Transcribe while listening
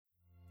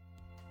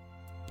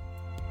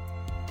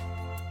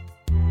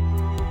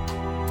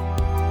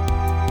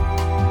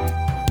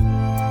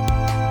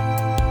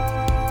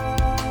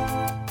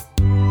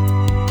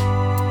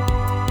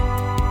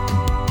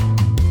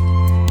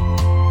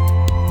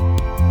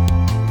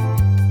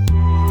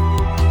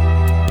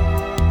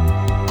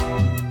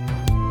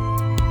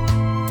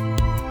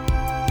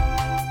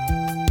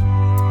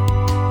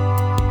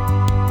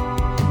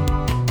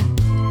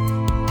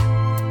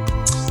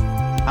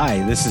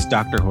This is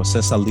Dr. Jose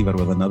Saldivar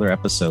with another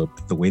episode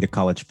of the Way to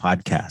College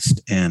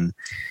podcast. And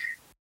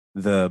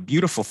the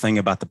beautiful thing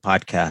about the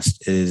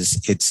podcast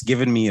is it's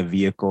given me a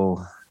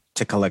vehicle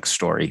to collect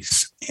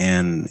stories.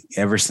 And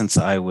ever since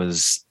I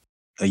was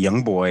a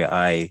young boy,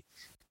 I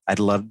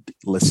loved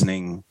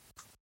listening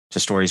to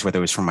stories, whether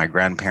it was from my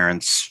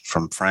grandparents,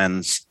 from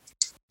friends,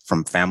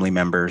 from family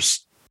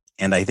members.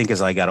 And I think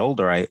as I got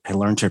older, I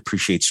learned to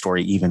appreciate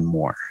story even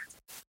more.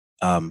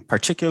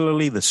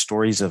 Particularly the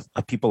stories of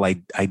people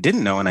I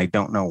didn't know and I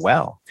don't know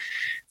well.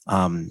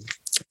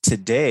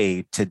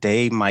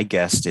 Today, my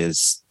guest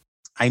is,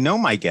 I know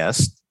my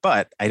guest,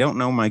 but I don't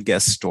know my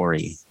guest's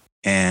story.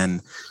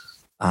 And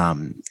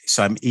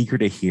so I'm eager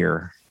to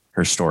hear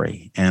her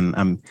story. And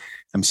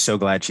I'm so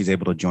glad she's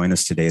able to join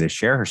us today to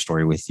share her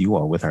story with you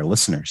all, with our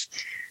listeners.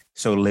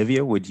 So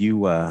Olivia, would you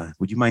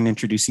mind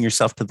introducing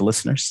yourself to the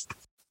listeners?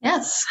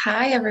 Yes.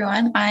 Hi,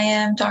 everyone. I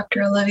am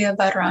Dr. Olivia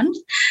Barron.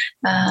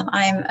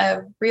 I'm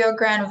a Rio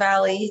Grande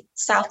Valley,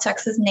 South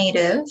Texas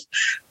native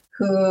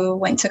who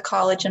went to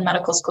college and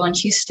medical school in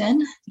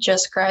Houston,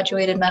 just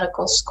graduated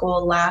medical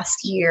school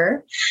last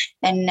year.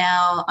 And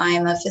now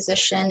I'm a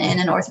physician in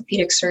an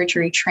orthopedic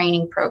surgery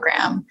training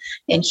program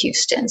in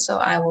Houston. So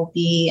I will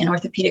be an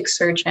orthopedic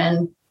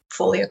surgeon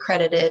fully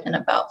accredited in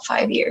about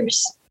 5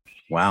 years.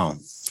 Wow.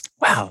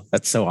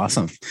 That's so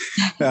awesome.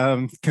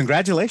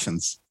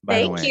 Congratulations,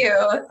 by the way. Thank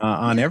you.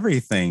 On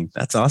everything.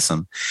 That's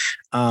awesome.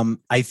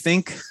 I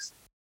think,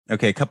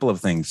 a couple of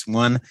things.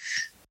 One,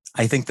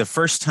 I think the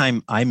first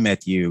time I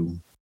met you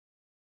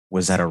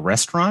was at a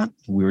restaurant.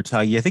 We were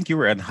talking, I think you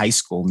were in high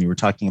school and you were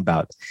talking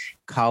about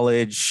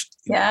college.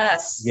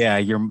 Yes. Yeah.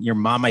 Your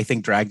mom, I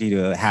think, dragged you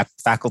to a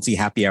faculty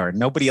happy hour.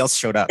 Nobody else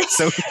showed up.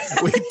 So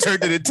we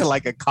turned it into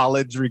like a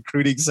college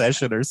recruiting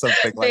session or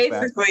something like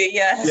that. Basically,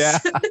 yes.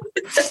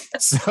 Yeah.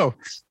 So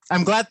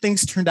I'm glad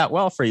things turned out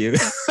well for you.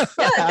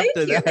 Yeah, thank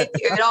you.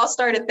 It all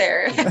started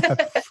there.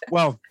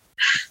 Well,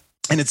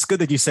 and it's good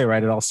that you say,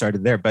 right, it all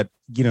started there. But,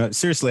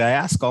 seriously, I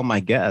ask all my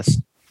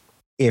guests,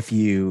 if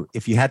you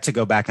had to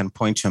go back and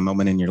point to a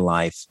moment in your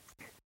life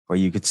where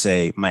you could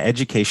say, my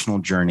educational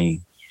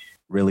journey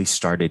really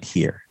started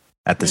here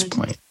at this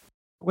point,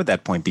 what would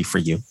that point be for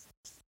you?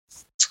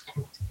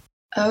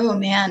 Oh,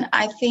 man,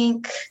 I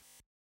think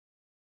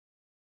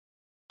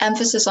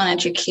emphasis on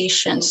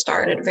education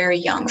started very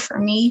young for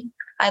me.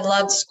 I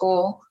loved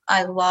school.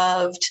 I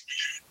loved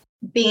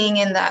being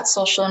in that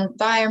social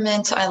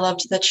environment. I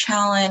loved the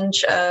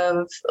challenge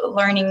of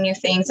learning new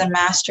things and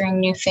mastering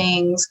new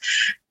things.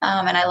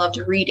 And I loved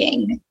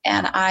reading.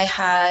 And I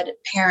had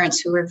parents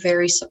who were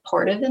very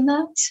supportive in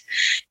that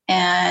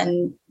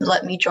and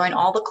let me join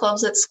all the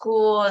clubs at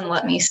school and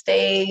let me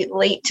stay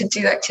late to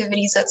do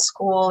activities at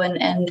school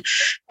and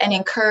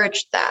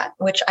encouraged that,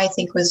 which I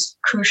think was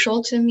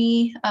crucial to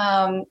me.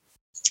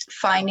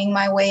 Finding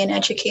my way in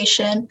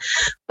education.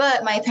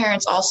 But my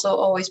parents also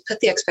always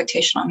put the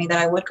expectation on me that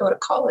I would go to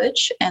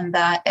college and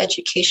that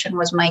education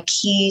was my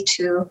key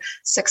to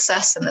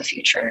success in the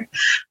future.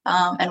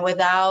 And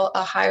without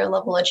a higher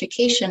level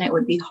education, it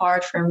would be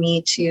hard for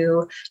me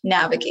to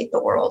navigate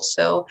the world.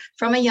 So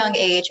from a young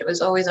age, it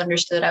was always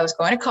understood I was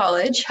going to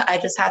college. I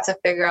just had to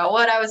figure out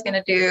what I was going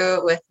to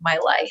do with my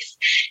life.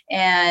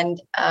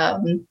 And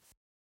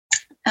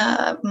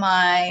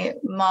my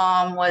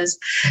mom was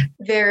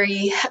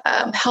very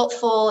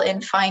helpful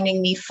in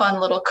finding me fun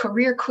little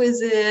career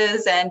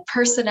quizzes and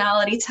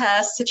personality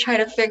tests to try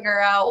to figure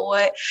out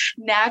what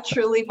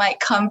naturally might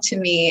come to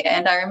me.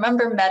 And I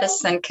remember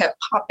medicine kept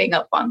popping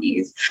up on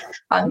these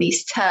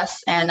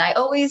tests. And I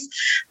always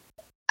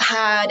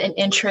had an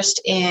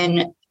interest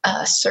in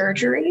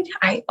surgery.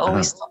 I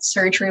always thought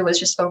surgery was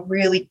just a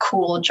really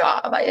cool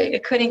job.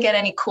 It couldn't get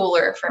any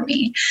cooler for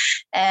me.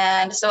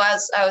 And so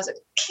as I was a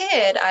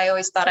kid, I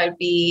always thought I'd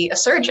be a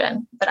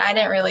surgeon, but I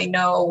didn't really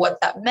know what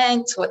that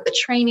meant, what the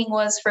training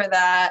was for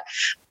that,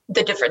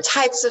 the different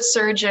types of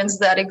surgeons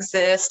that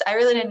exist. I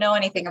really didn't know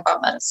anything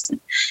about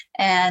medicine.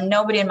 And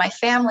nobody in my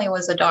family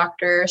was a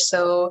doctor.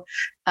 So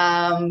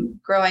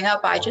growing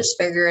up, I just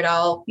figured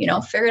I'll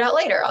figure it out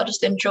later. I'll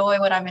just enjoy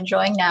what I'm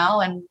enjoying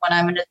now. And when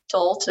I'm an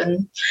adult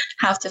and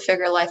have to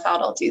figure life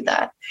out, I'll do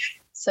that.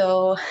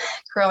 So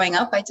growing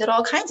up, I did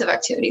all kinds of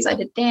activities. I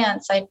did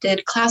dance, I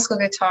did classical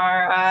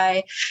guitar,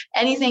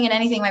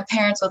 anything my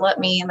parents would let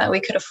me and that we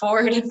could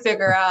afford and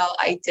figure out,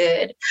 I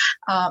did.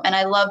 And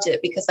I loved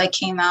it because I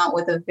came out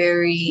with a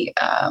very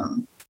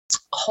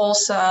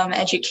wholesome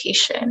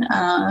education.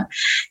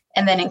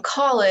 And then in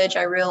college,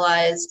 I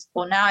realized,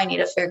 well, now I need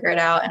to figure it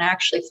out. And I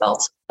actually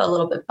felt a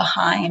little bit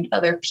behind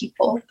other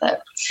people.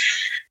 But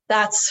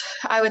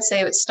I would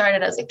say it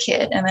started as a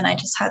kid. And then I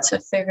just had to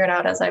figure it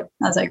out as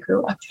I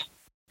grew up.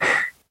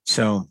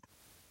 So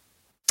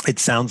it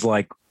sounds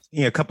like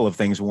a couple of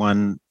things.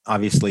 One,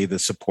 obviously the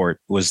support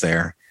was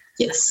there.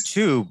 Yes.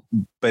 Two,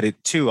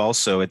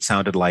 also it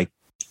sounded like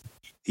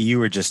you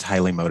were just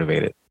highly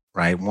motivated,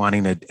 right?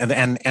 Wanting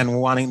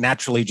to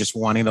naturally just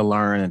wanting to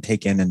learn and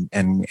take in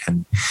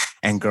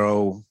and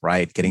grow,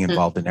 right? Getting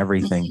involved in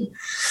everything.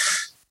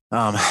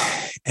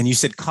 And you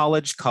said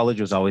college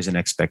was always an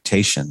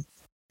expectation.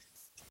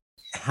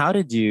 how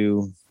did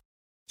you,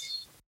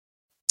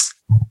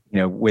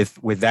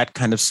 with that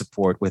kind of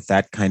support, with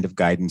that kind of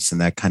guidance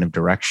and that kind of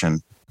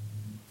direction,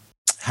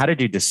 how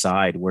did you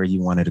decide where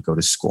you wanted to go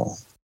to school?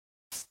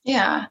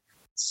 Yeah.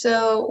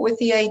 So with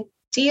the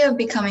idea of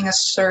becoming a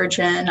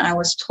surgeon, I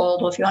was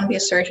told, well, if you want to be a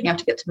surgeon, you have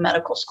to get to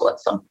medical school at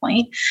some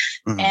point.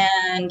 Mm-hmm.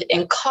 And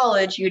in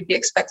college, you'd be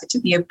expected to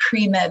be a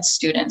pre-med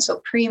student.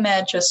 So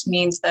pre-med just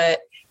means that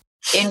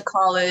in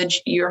college,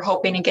 you're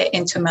hoping to get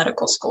into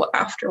medical school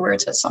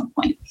afterwards at some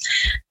point.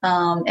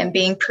 And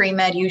being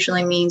pre-med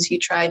usually means you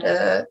try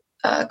to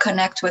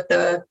connect with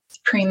the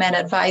pre-med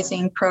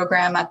advising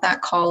program at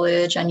that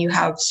college, and you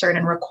have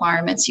certain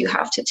requirements you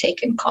have to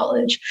take in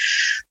college.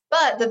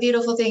 But the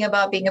beautiful thing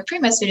about being a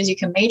pre-med student is you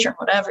can major in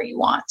whatever you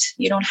want.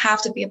 You don't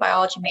have to be a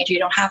biology major. You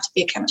don't have to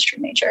be a chemistry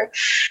major.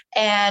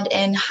 And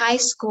in high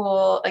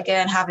school,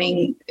 again,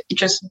 having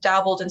just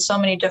dabbled in so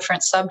many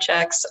different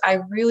subjects,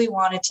 I really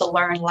wanted to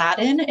learn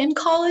Latin in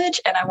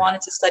college, and I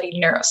wanted to study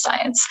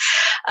neuroscience.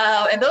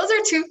 And those are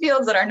two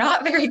fields that are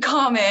not very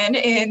common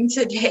in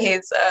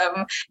today's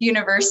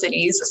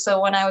universities.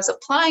 So when I was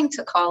applying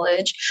to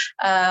college,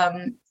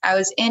 I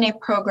was in a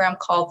program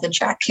called the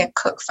Jack Kent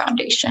Cooke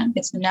Foundation.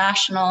 It's a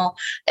national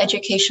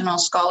educational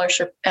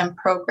scholarship and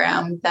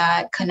program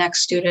that connects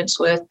students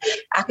with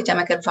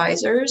academic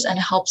advisors and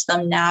helps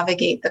them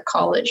navigate the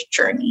college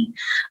journey.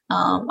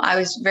 I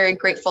was very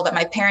grateful that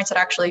my parents had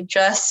actually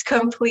just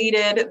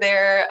completed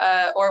their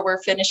or were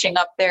finishing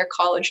up their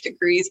college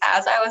degrees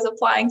as I was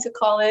applying to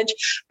college,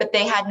 but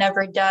they had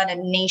never done a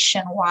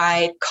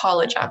nationwide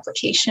college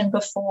application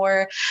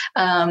before,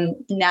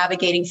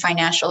 navigating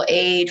financial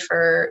aid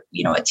for,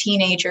 a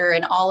teenager,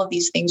 and all of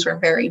these things were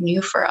very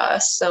new for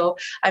us. So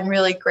I'm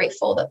really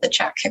grateful that the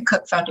Jack Kent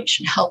Cooke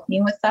Foundation helped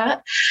me with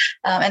that.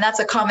 And that's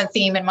a common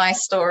theme in my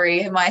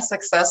story. My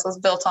success was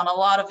built on a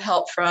lot of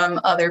help from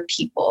other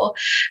people.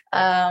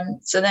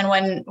 So then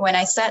when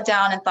I sat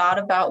down and thought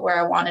about where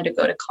I wanted to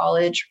go to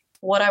college,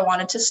 what I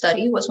wanted to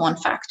study was one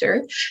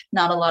factor.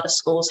 Not a lot of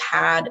schools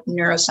had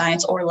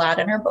neuroscience or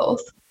Latin or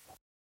both.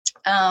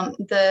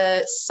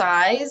 The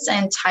size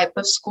and type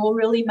of school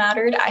really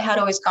mattered. I had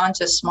always gone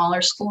to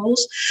smaller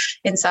schools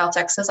in South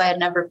Texas. I had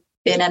never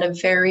been at a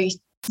very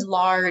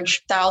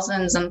large,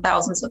 thousands and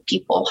thousands of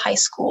people high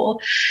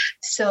school.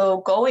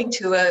 So going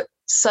to a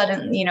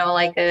sudden,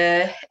 like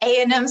a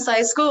A&M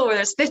size school where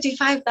there's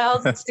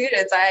 55,000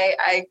 students,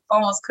 I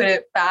almost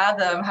couldn't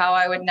fathom how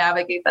I would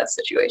navigate that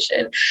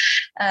situation.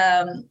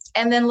 And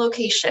then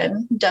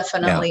location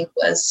definitely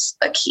was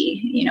a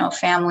key.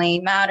 Family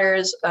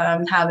matters,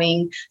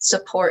 having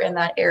support in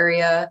that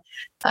area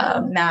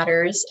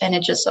matters. And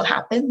it just so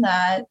happened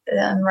that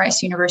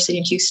Rice University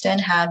in Houston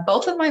had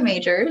both of my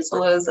majors,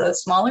 was a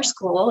smaller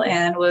school,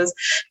 and was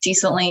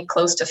decently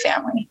close to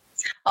family.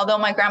 Although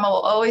my grandma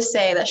will always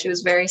say that she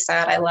was very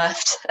sad I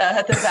left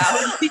the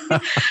Valley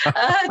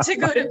to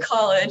go to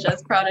college,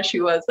 as proud as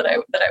she was that I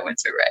went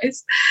to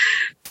Rice.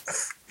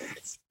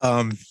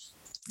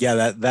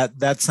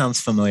 That sounds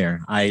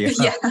familiar.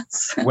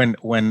 Yes.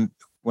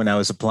 When I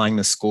was applying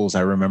to schools,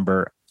 I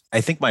remember,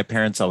 I think my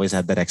parents always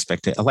had that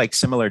expectation, like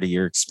similar to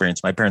your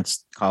experience. My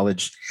parents'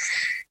 college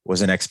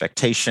was an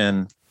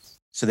expectation,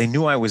 so they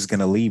knew I was going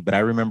to leave. But I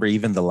remember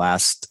even the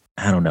last,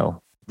 I don't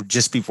know,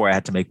 just before I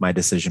had to make my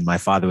decision, my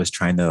father was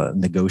trying to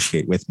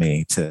negotiate with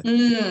me to,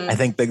 I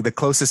think the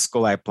closest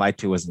school I applied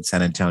to was in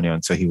San Antonio.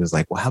 And so he was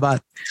like, well, how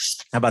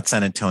about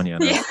San Antonio?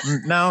 And I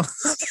was, no,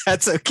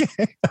 that's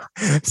okay.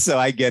 So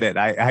I get it.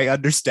 I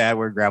understand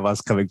where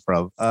grandma's coming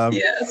from.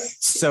 Yes.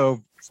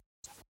 So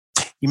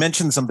you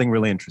mentioned something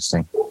really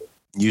interesting.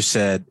 You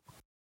said,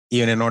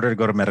 even in order to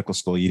go to medical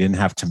school, you didn't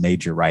have to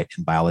major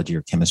in biology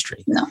or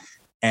chemistry. No.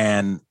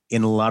 And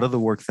in a lot of the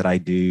work that I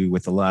do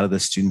with a lot of the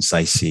students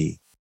I see,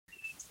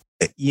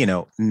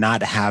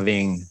 not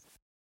having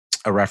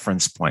a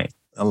reference point,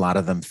 a lot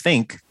of them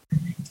think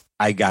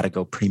I got to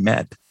go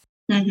pre-med.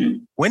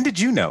 Mm-hmm. When did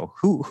you know?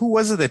 Who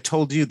was it that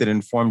told you, that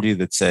informed you,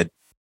 that said,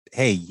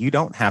 hey, you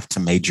don't have to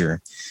major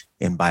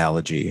in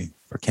biology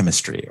or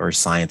chemistry or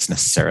science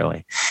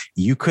necessarily.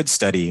 You could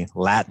study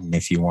Latin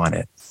if you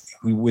wanted.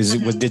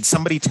 Did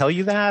somebody tell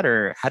you that,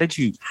 or how did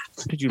you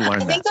learn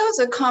that? I think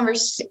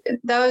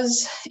that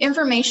was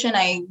information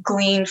I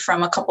gleaned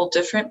from a couple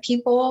different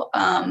people.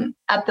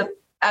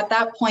 At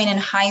that point in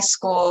high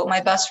school, my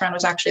best friend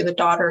was actually the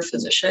daughter of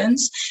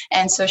physicians.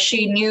 And so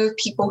she knew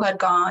people who had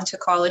gone to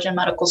college and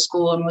medical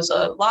school and was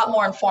a lot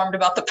more informed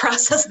about the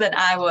process than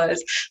I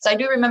was. So I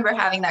do remember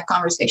having that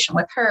conversation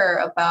with her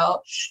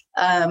about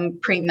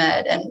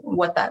pre-med and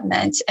what that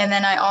meant. And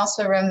then I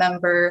also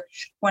remember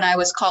when I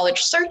was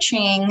college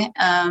searching,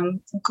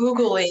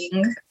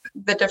 Googling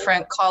the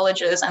different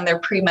colleges and their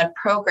pre-med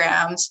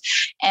programs,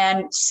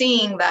 and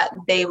seeing that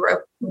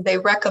they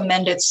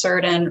recommended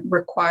certain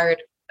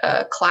required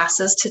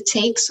classes to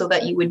take so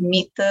that you would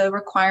meet the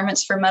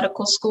requirements for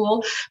medical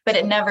school, but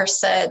it never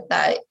said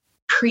that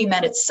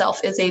pre-med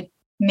itself is a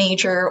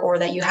major or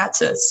that you had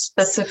to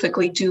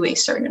specifically do a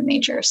certain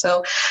major.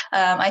 So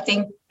I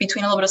think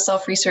between a little bit of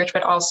self-research,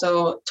 but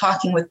also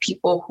talking with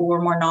people who were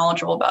more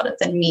knowledgeable about it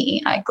than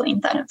me, I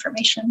gleaned that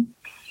information.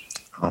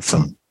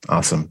 Awesome.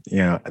 Awesome.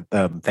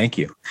 Thank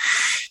you.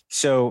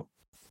 So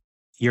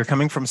you're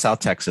coming from South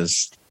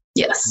Texas.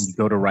 Yes. You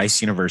go to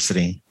Rice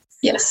University.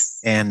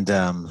 Yes. And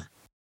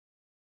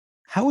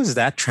how was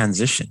that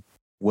transition?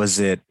 Was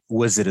it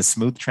a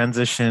smooth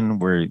transition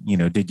where,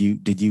 did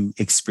you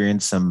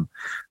experience some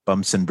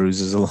bumps and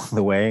bruises along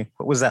the way?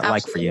 What was that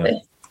like for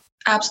you?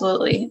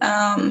 Absolutely.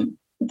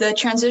 The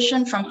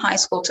transition from high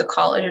school to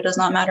college, it does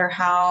not matter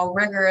how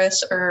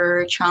rigorous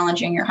or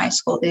challenging your high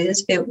school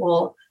is, it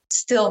will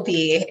still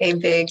be a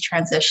big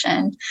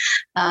transition.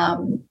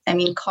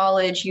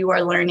 College, you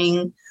are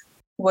learning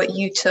what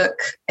you took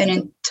an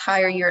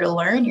entire year to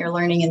learn, you're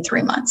learning in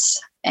 3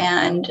 months.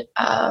 And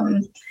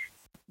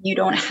you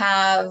don't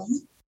have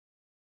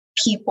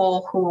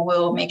people who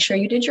will make sure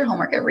you did your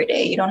homework every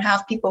day. You don't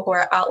have people who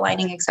are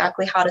outlining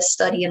exactly how to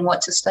study and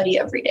what to study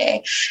every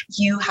day.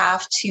 You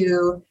have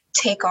to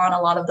take on a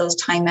lot of those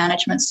time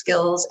management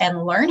skills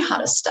and learn how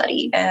to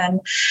study. And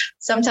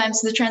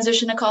sometimes the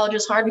transition to college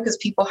is hard because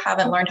people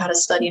haven't learned how to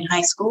study in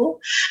high school.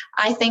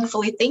 I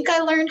thankfully think I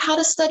learned how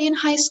to study in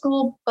high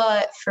school,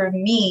 but for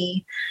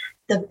me,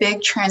 the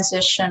big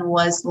transition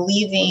was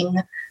leaving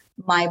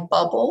my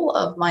bubble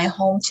of my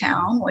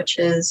hometown, which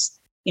is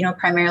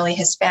primarily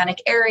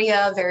Hispanic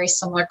area, very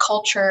similar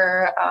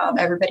culture.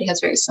 Everybody has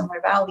very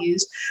similar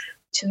values,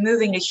 to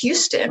moving to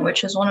Houston,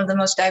 which is one of the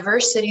most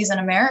diverse cities in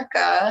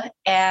America,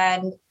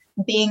 and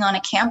being on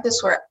a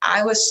campus where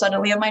I was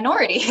suddenly a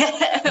minority,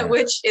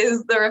 which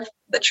is the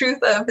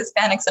truth of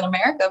Hispanics in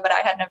America, but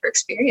I had never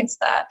experienced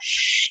that.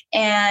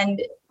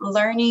 And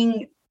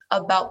learning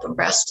about the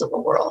rest of the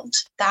world,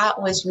 that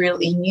was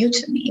really new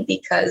to me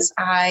because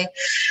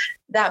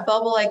that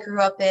bubble I grew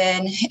up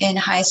in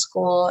high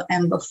school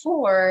and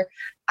before,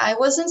 I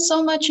wasn't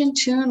so much in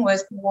tune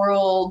with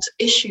world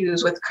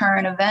issues, with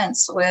current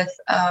events, with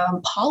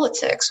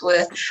politics,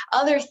 with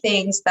other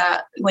things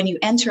that when you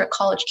enter a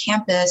college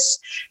campus,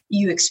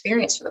 you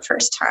experience for the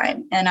first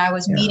time. And I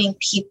was meeting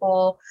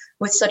people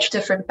with such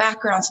different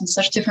backgrounds and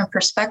such different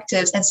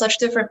perspectives and such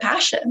different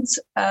passions.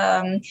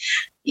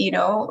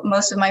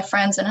 Most of my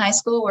friends in high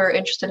school were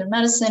interested in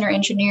medicine or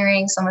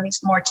engineering, some of these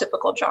more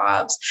typical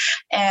jobs.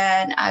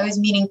 And I was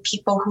meeting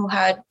people who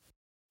had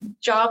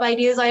job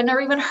ideas I had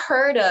never even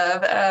heard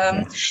of.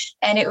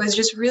 And it was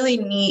just really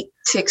neat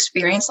to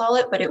experience all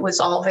it, but it was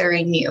all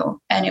very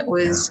new. And it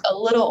was a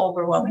little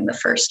overwhelming the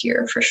first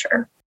year for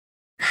sure.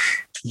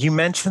 You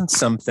mentioned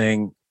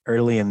something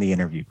early in the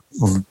interview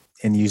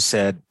and you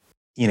said,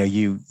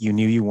 you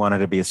knew you wanted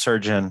to be a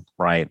surgeon,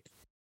 right?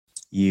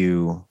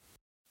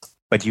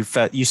 But you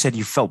said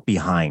you felt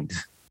behind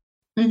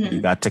when you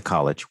got to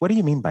college. What do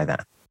you mean by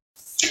that?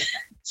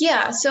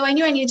 Yeah. So I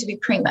knew I needed to be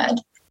pre-med.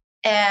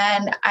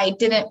 And I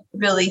didn't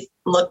really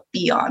look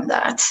beyond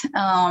that.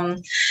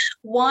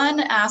 One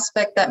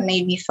aspect that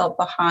made me feel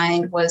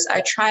behind was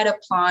I tried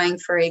applying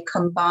for a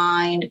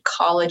combined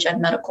college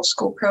and medical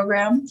school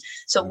program.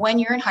 So when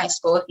you're in high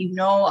school, if you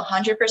know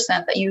 100%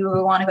 that you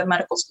want to go to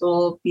medical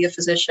school, be a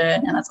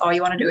physician, and that's all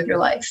you want to do with your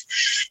life,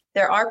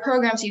 there are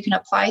programs you can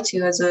apply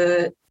to as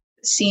a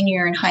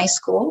senior in high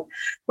school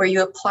where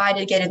you apply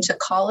to get into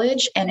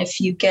college. And if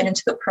you get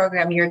into the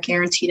program, you're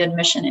guaranteed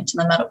admission into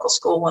the medical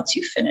school once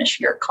you finish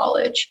your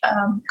college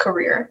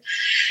career.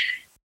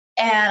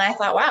 And I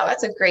thought, wow,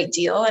 that's a great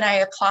deal. And I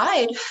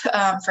applied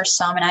for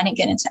some and I didn't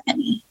get into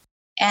any.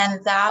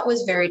 And that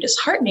was very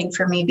disheartening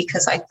for me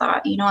because I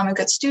thought, I'm a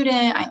good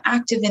student. I'm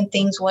active in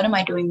things. What am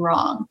I doing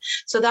wrong?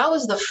 So that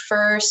was the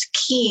first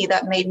key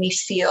that made me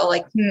feel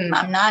like,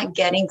 I'm not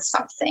getting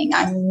something.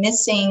 I'm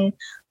missing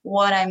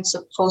what I'm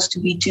supposed to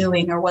be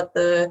doing or what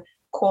the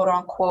quote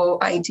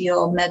unquote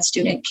ideal med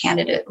student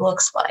candidate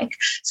looks like.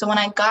 So when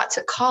I got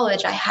to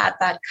college, I had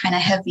that kind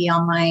of heavy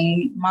on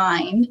my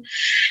mind.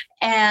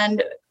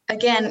 And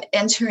again,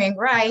 entering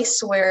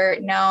Rice, where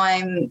now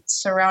I'm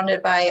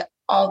surrounded by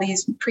all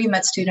these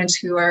pre-med students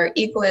who are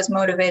equally as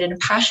motivated and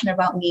passionate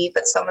about me,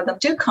 but some of them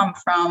do come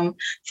from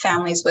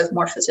families with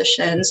more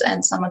physicians,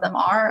 and some of them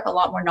are a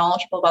lot more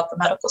knowledgeable about the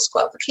medical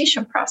school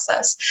application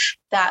process.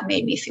 That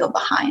made me feel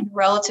behind.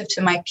 Relative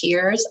to my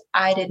peers,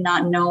 I did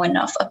not know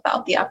enough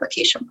about the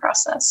application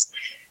process.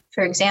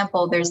 For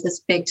example, there's this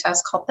big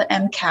test called the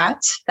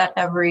MCAT that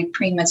every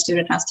pre-med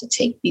student has to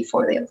take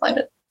before they apply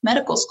to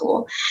medical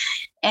school.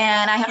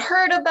 And I had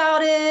heard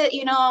about it,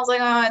 I was like,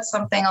 oh, it's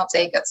something I'll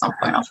take at some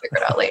point. I'll figure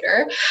it out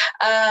later.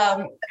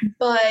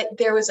 But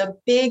there was a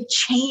big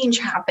change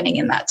happening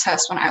in that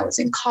test when I was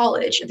in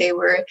college. They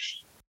were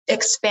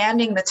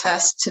expanding the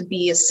test to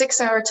be a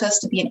 6-hour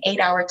test, to be an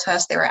 8-hour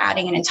test. They were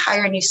adding an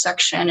entire new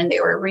section and they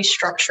were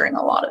restructuring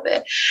a lot of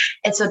it.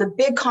 And so the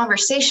big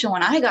conversation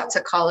when I got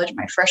to college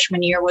my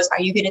freshman year was,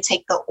 are you going to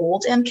take the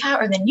old MCAT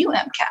or the new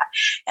MCAT?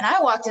 And I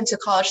walked into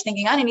college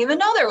thinking I didn't even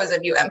know there was a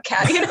new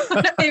MCAT. You know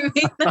what I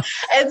mean?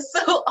 And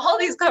so all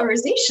these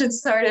conversations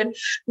started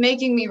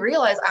making me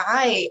realize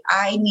I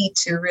need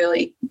to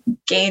really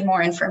gain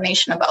more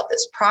information about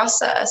this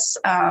process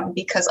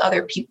because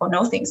other people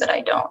know things that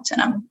I don't.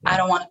 And I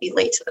don't want to be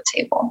late to the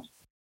table.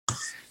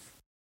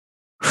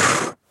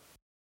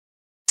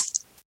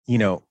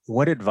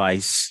 What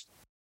advice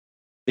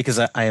Because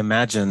I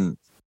imagine,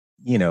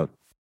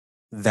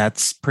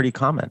 that's pretty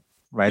common,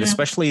 right?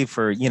 Especially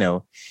for,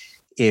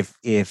 if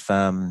if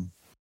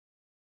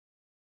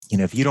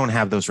you don't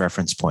have those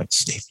reference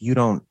points, if you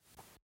don't,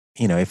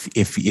 if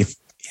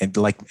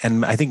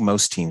and I think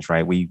most teens,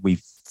 right, we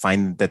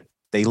find that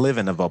they live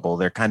in a bubble.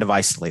 They're kind of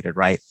isolated,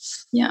 right?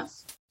 Yeah.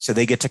 So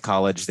they get to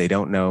college, they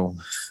don't know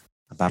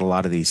about a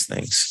lot of these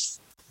things.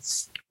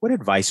 What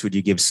advice would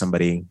you give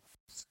somebody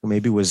who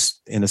maybe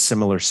was in a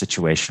similar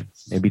situation,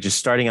 maybe just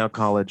starting out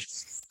college,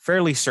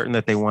 fairly certain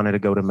that they wanted to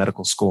go to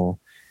medical school,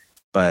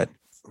 but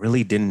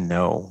really didn't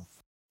know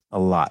a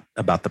lot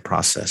about the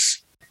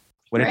process?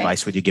 What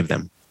advice would you give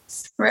them?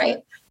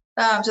 Right.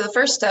 So the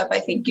first step, I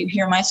think you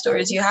hear my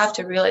stories, you have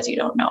to realize you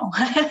don't know.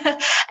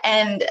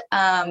 And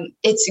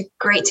it's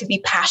great to be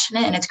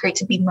passionate and it's great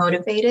to be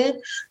motivated.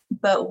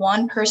 But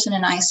one person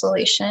in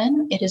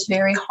isolation, it is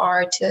very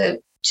hard to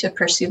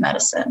pursue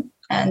medicine.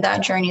 And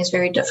that journey is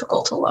very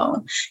difficult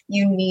alone.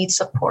 You need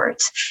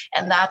support.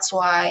 And that's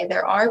why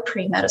there are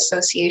pre-med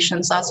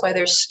associations. That's why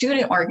there's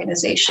student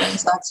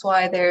organizations. That's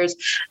why there's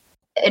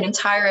an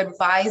entire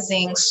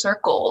advising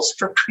circles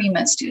for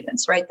pre-med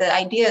students, right? The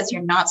idea is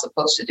you're not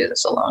supposed to do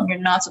this alone. You're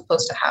not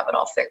supposed to have it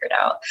all figured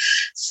out.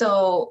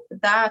 So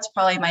that's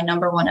probably my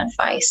number one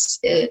advice.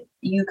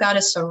 You got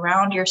to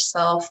surround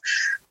yourself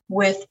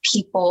with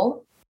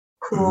people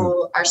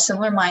who are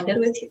similar-minded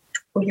with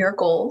your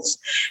goals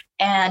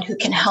and who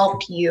can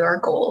help your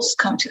goals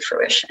come to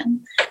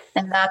fruition.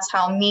 And that's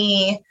how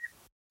me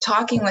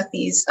talking with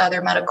these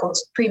other medical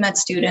pre-med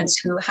students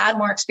who had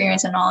more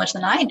experience and knowledge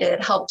than I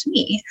did helped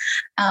me.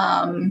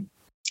 And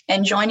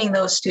joining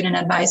those student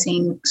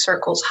advising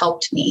circles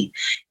helped me.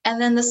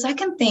 And then the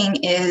second thing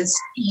is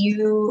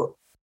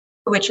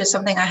which is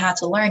something I had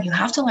to learn, you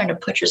have to learn to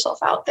put yourself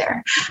out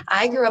there.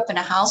 I grew up in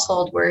a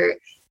household where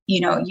you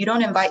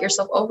don't invite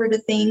yourself over to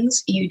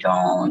things. You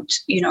don't,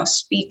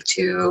 speak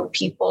to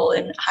people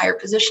in higher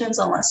positions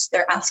unless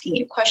they're asking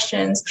you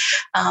questions,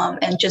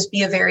 and just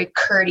be a very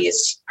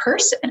courteous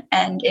person.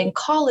 And in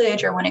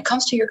college or when it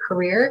comes to your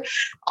career,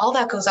 all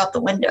that goes out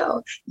the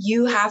window.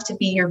 You have to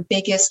be your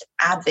biggest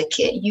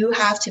advocate. You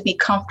have to be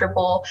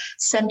comfortable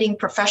sending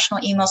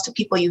professional emails to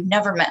people you've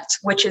never met,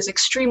 which is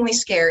extremely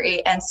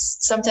scary. And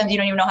sometimes you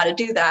don't even know how to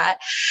do that.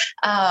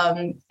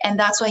 And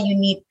that's why you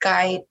need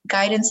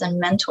guidance and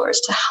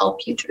mentors to help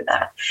you through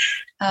that.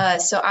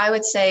 So I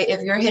would say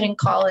if you're hitting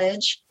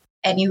college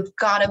and you've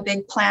got a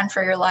big plan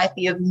for your life, but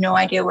you have no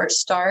idea where to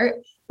start,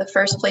 the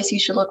first place you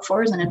should look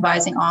for is an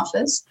advising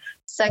office.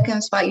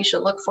 Second spot you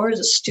should look for is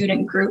a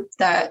student group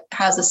that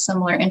has a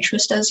similar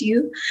interest as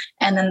you.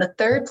 And then the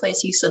third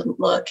place you should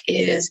look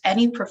is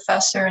any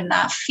professor in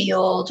that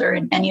field or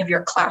in any of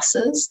your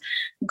classes.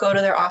 Go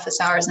to their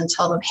office hours and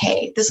tell them,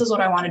 hey, this is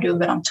what I want to do,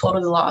 but I'm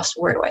totally lost.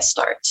 Where do I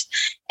start?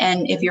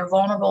 And if you're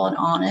vulnerable and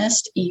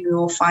honest, you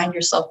will find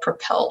yourself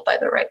propelled by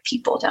the right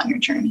people down your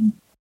journey.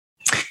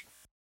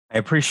 I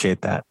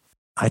appreciate that.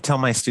 I tell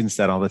my students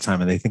that all the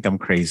time and they think I'm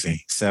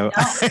crazy. So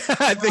no,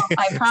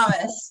 I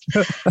promise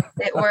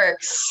it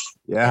works.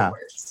 Yeah. It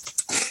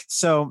works.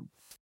 So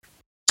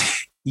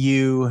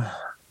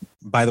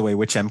by the way,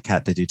 which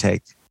MCAT did you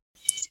take?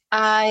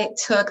 I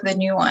took the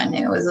new one.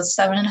 It was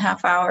a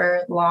 7.5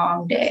 hour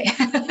long day.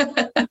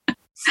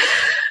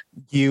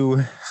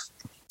 You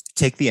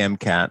take the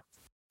MCAT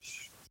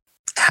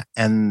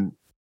and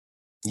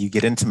you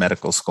get into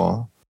medical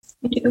school.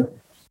 Yeah.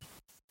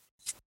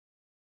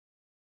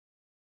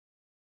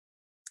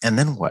 And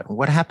then what?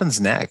 What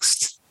happens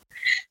next?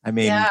 I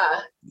mean,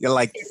 you're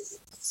like,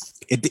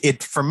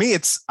 it for me,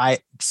 I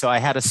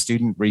had a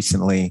student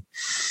recently.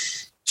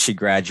 She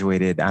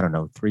graduated, I don't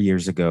know, 3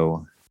 years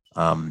ago.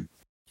 So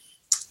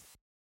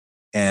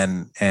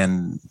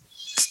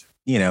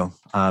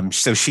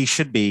she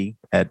should be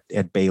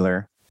at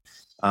Baylor.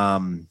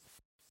 But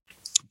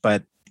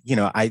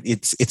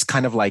it's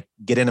kind of like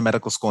get into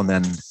medical school and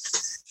then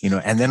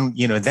then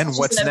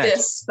what's an next?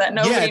 Abyss that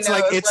nobody knows.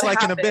 It's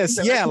like an abyss.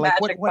 Yeah. Like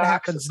what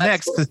happens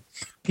next? Because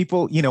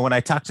people, when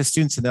I talk to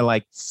students and they're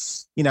like,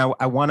 I'm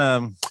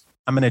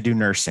going to do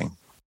nursing.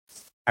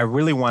 I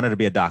really wanted to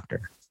be a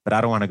doctor, but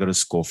I don't want to go to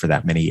school for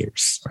that many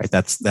years. Right.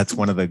 That's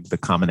one of the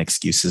common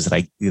excuses that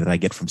I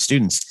get from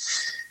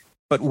students.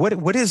 But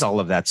what is all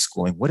of that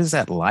schooling? What is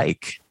that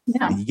like?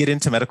 Yeah. You get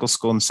into medical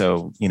school. And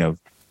so,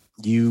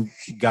 you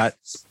got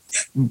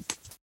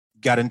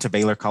into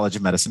Baylor College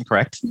of Medicine,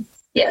 correct?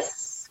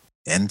 Yes.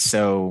 And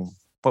so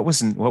what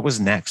was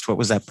next? What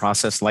was that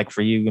process like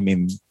for you? I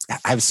mean,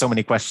 I have so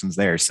many questions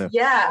there. So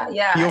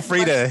yeah. Feel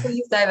free to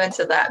please dive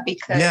into that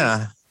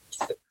because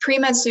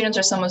pre-med students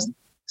are some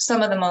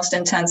of the most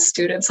intense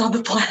students on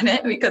the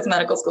planet because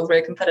medical school is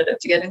very competitive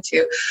to get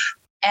into.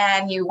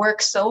 And you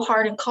work so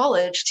hard in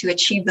college to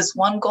achieve this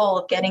one goal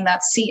of getting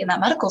that seat in that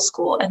medical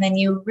school. And then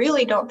you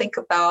really don't think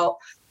about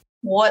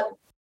what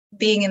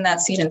being in that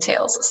seat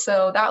entails.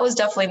 So that was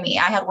definitely me.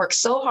 I had worked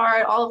so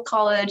hard all of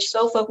college,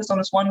 so focused on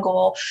this one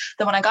goal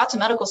that when I got to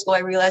medical school, I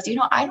realized,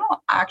 I don't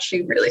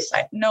actually really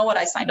know what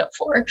I signed up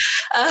for.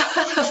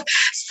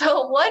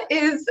 So what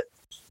is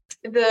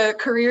The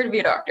career to be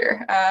a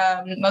doctor.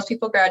 Most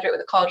people graduate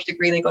with a college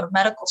degree. They go to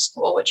medical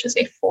school, which is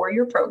a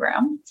 4-year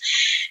program.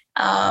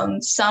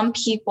 Some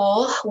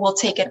people will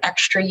take an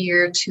extra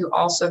year to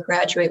also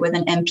graduate with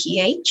an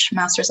MPH,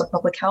 Master's of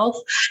Public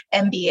Health,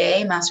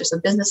 MBA, Master's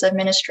of Business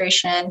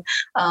Administration,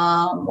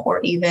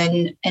 or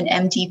even an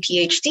MD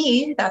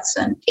PhD. That's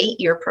an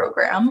 8-year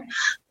program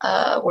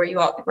where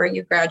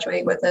you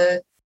graduate with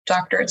a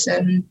doctorate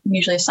in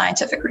usually a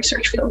scientific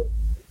research field.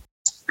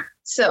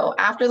 So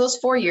after those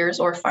 4 years,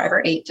 or 5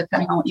 or 8,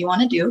 depending on what you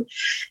want to do,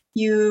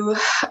 you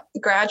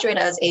graduate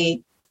as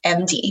a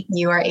MD.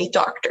 You are a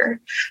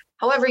doctor.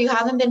 However, you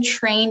haven't been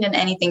trained in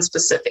anything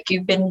specific.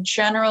 You've been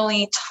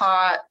generally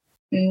taught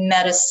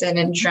medicine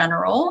in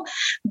general,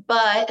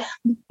 but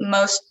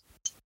most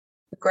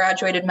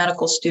graduated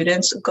medical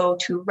students go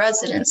to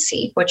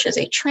residency, which is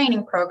a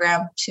training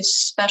program to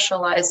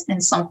specialize in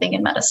something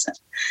in medicine.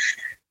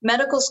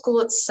 Medical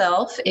school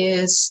itself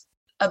is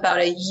about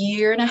 1.5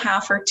 years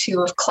or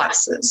 2 of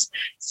classes.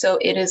 So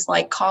it is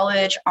like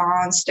college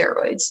on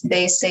steroids.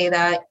 They say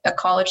that a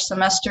college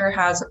semester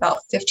has about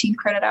 15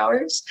 credit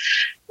hours.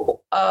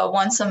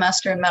 1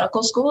 semester in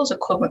medical school is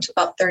equivalent to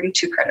about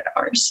 32 credit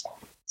hours.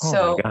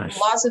 So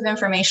lots of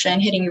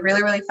information hitting you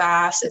really, really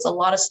fast. It's a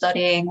lot of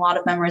studying, a lot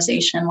of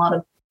memorization, a lot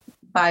of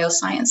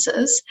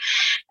biosciences.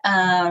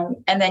 And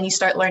then you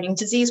start learning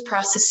disease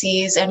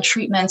processes and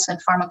treatments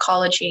and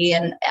pharmacology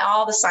and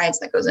all the science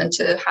that goes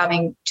into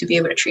having to be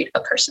able to treat a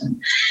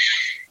person.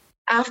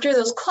 After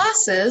those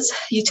classes,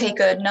 you take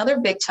another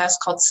big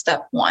test called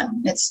Step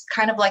 1. It's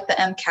kind of like the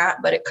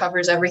MCAT, but it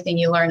covers everything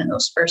you learn in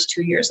those first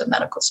 2 years of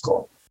medical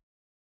school.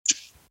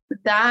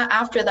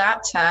 After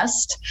that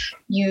test,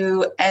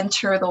 you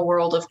enter the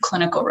world of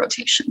clinical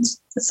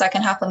rotations. The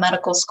second half of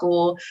medical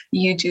school,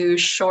 you do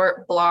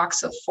short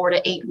blocks of 4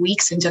 to 8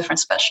 weeks in different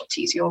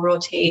specialties. You'll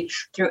rotate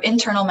through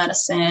internal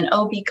medicine,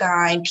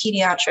 OB-GYN,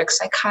 pediatrics,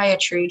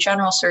 psychiatry,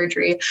 general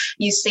surgery.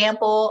 You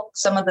sample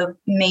some of the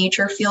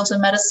major fields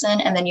of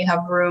medicine, and then you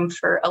have room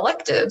for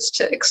electives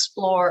to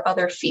explore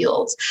other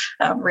fields,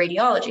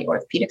 radiology,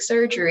 orthopedic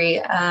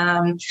surgery,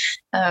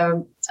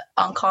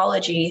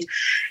 oncology.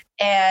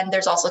 And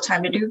there's also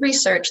time to do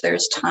research.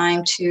 There's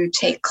time to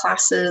take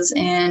classes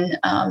in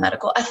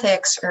medical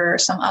ethics or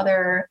some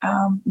other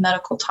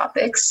medical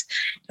topics.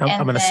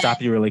 I'm going to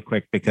stop you really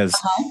quick because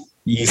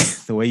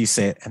the way you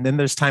say it, and then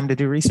there's time to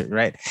do research,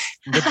 right?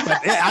 But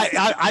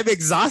I'm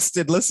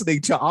exhausted listening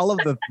to all of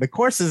the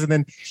courses, and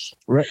then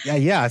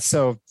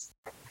so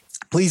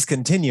please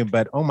continue.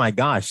 But oh my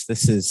gosh,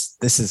 this is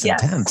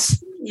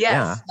intense.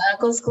 Yes,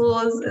 medical school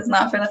is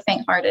not for the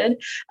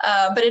faint-hearted,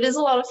 but it is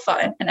a lot of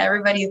fun, and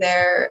everybody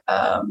there,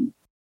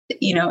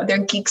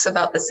 they're geeks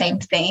about the same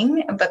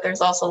thing, but there's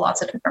also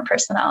lots of different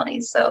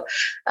personalities. So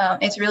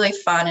it's really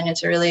fun, and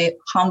it's a really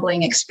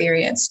humbling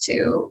experience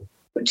to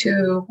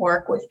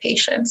work with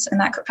patients in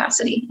that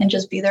capacity and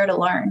just be there to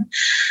learn.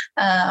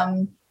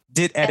 At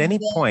any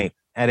point,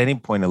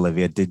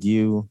 Olivia, did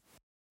you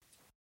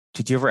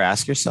ever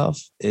ask yourself,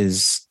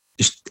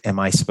 am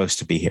I supposed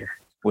to be here?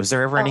 Was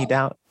there ever any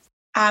doubt?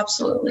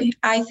 Absolutely.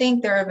 I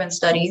think there have been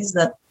studies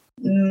that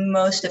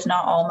most, if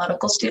not all,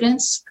 medical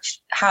students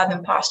have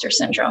imposter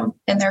syndrome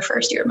in their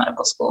first year of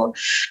medical school.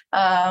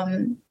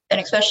 And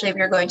especially if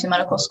you're going to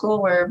medical school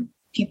where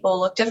people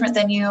look different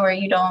than you, or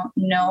you don't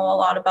know a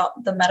lot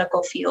about the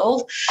medical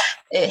field,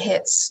 it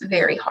hits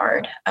very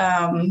hard.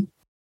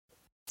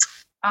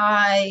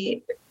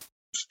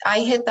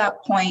 I hit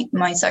that point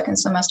my second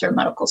semester of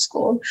medical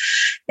school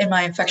in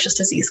my infectious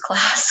disease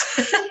class.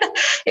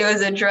 It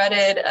was a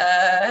dreaded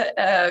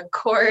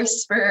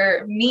course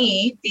for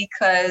me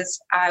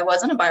because I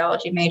wasn't a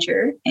biology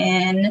major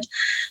in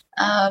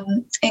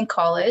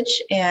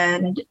college,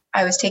 and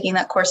I was taking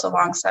that course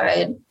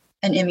alongside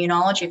an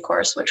immunology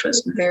course, which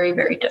was very,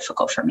 very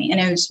difficult for me. And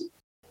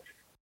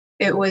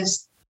it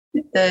was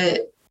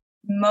the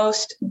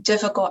most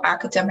difficult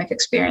academic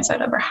experience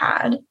I'd ever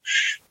had.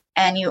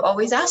 And you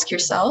always ask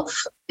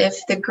yourself, if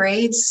the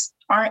grades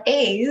aren't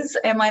A's,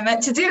 am I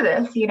meant to do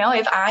this?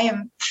 If I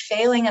am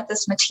failing at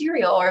this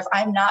material, or if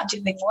I'm not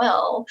doing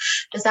well,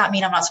 does that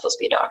mean I'm not supposed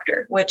to be a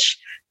doctor? Which,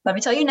 let me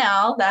tell you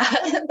now,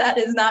 that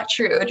is not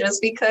true. Just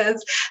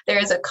because there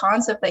is a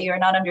concept that you're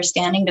not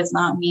understanding does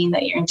not mean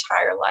that your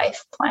entire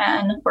life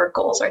plan or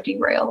goals are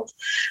derailed.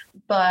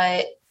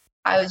 But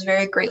I was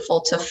very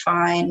grateful to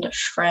find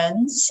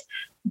friends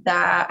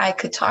that I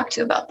could talk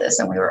to about this.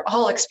 And we were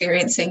all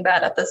experiencing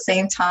that at the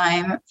same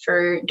time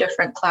for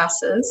different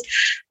classes.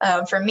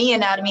 For me,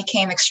 anatomy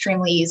came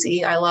extremely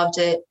easy. I loved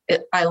it.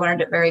 I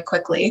learned it very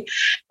quickly.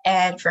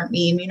 And for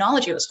me,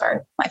 immunology was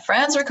hard. My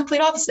friends were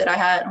complete opposite.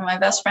 My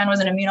best friend was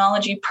an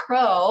immunology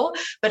pro,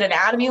 but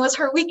anatomy was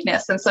her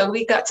weakness. And so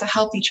we got to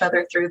help each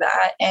other through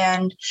that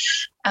and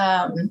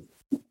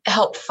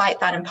help fight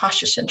that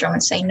imposter syndrome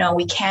and say, no,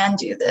 we can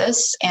do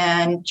this.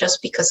 And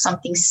just because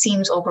something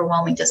seems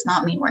overwhelming does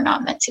not mean we're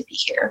not meant to be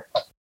here.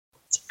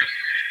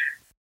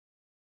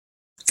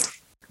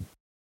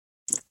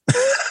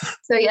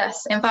 So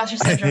yes, imposter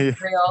syndrome is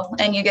real,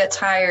 and you get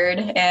tired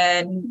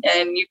and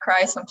you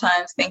cry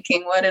sometimes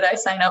thinking, what did I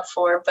sign up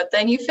for? But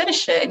then you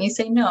finish it and you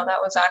say, no,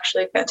 that was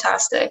actually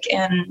fantastic.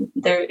 And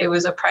it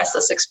was a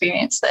priceless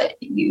experience that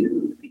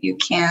you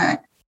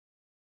can't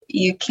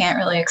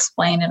really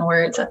explain in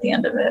words at the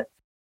end of it.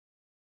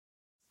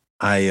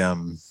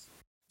 I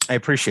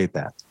appreciate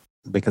that,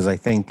 because I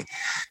think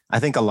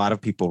a lot of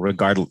people,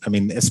 regardless, I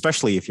mean,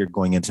 especially if you're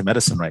going into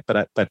medicine, right?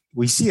 But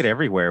we see it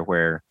everywhere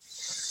where,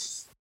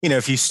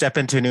 if you step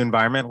into a new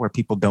environment where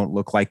people don't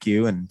look like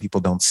you and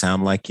people don't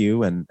sound like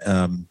you, and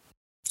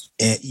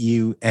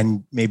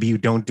maybe you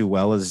don't do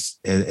well as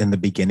in the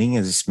beginning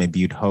as maybe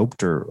you'd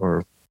hoped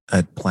or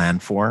had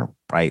planned for,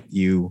 right?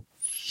 We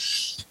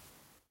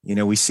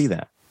see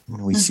that.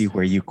 We see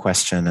where you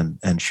question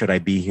and should I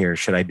be here?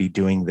 Should I be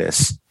doing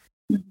this?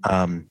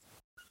 And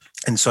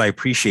so I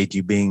appreciate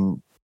you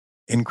being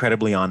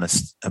incredibly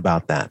honest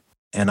about that,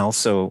 and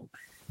also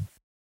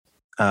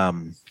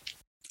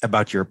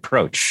about your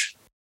approach.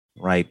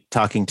 Right.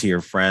 Talking to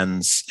your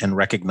friends and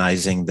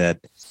recognizing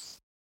that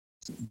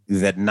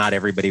not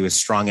everybody was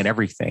strong in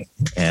everything,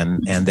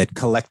 and that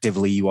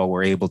collectively you all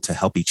were able to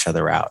help each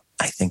other out.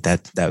 I think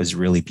that was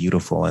really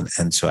beautiful.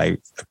 And so I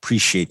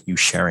appreciate you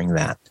sharing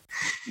that.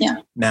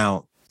 Yeah.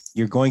 Now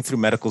you're going through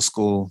medical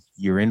school,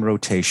 you're in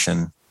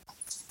rotation.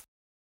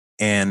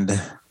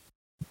 And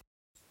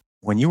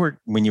when you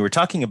were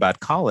talking about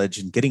college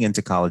and getting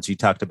into college, you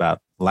talked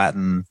about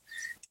Latin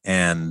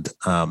and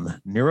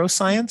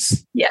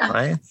neuroscience. Yeah.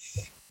 Right.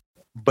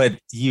 But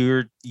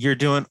you're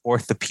doing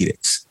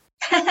orthopedics.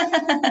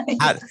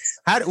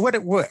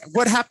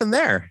 What happened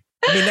there?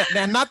 I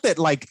mean, not that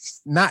like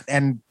not,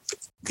 and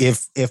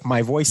if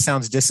my voice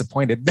sounds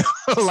disappointed,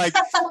 like,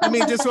 I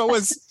mean, just what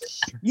was,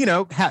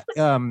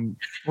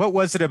 what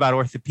was it about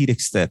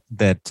orthopedics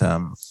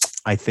that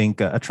I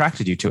think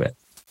attracted you to it?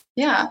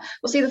 Yeah.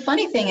 Well, see, the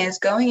funny thing is,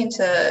 going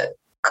into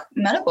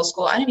medical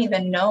school, I didn't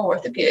even know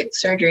orthopedic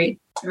surgery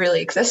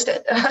really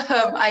existed.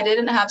 I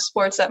didn't have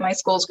sports at my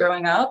schools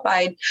growing up.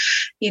 I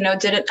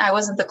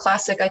wasn't the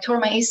classic, I tore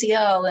my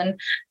ACL and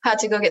had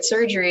to go get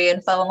surgery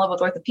and fell in love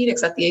with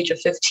orthopedics at the age of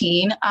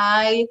 15.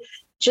 I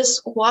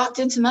just walked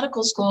into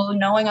medical school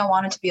knowing I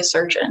wanted to be a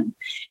surgeon.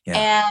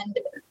 Yeah. And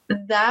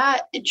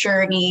that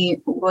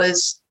journey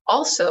was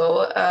also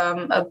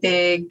a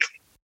big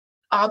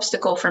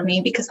obstacle for me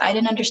because I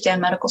didn't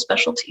understand medical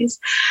specialties.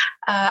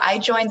 I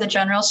joined the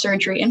general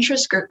surgery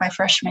interest group my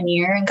freshman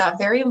year and got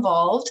very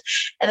involved.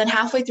 And then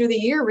halfway through the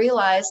year,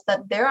 realized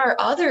that there are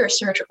other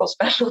surgical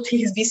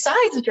specialties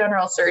besides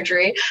general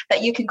surgery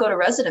that you can go to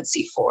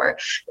residency for.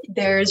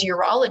 There's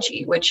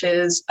urology, which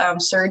is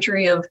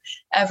surgery of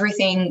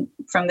everything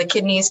from the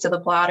kidneys to the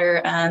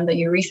bladder and the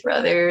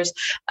urethra. There's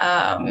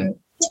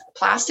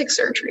plastic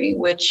surgery,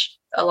 which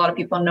a lot of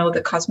people know the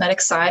cosmetic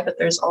side, but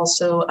there's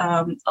also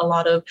a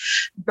lot of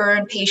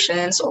burn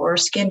patients or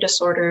skin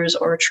disorders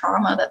or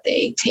trauma that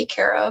they take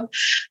care of.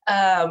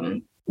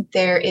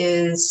 There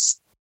is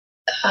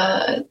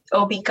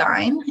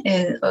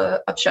OB-GYN,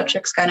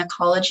 obstetrics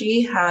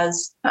gynecology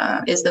is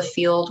the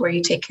field where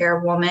you take care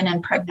of women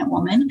and pregnant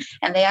women.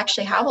 And they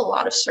actually have a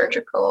lot of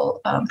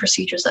surgical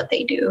procedures that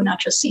they do, not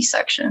just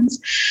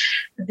C-sections.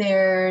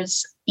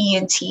 There's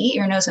ENT,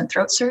 ear, nose, and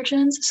throat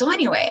surgeons. So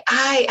anyway,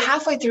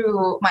 halfway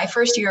through my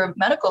first year of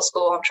medical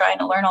school, I'm trying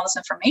to learn all this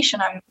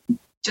information. I'm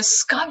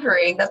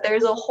discovering that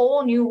there's a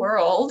whole new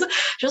world,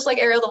 just like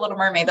Ariel the Little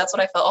Mermaid. That's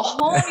what I felt, a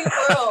whole new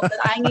world that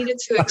I needed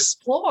to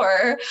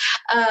explore.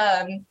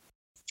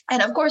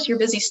 And of course, you're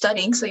busy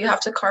studying, so you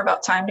have to carve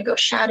out time to go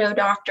shadow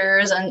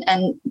doctors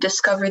and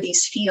discover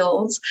these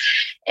fields.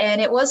 And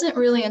it wasn't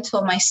really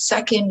until my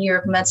second year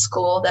of med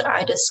school that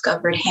I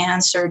discovered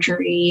hand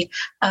surgery,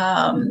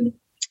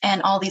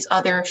 and all these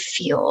other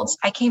fields.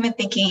 I came in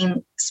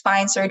thinking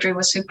spine surgery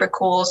was super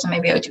cool, so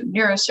maybe I would do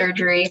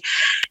neurosurgery.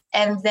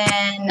 And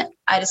then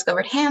I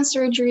discovered hand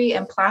surgery,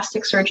 and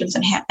plastic surgeons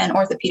and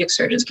orthopedic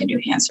surgeons can do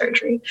hand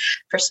surgery.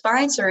 For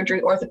spine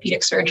surgery,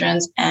 orthopedic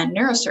surgeons and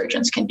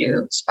neurosurgeons can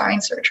do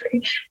spine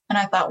surgery. And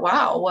I thought,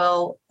 wow,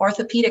 well,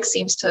 orthopedics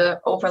seems to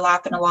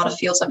overlap in a lot of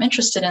fields I'm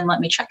interested in. Let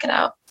me check it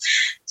out.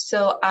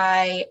 So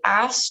I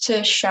asked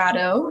to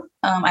shadow.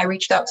 I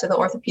reached out to the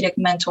orthopedic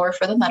mentor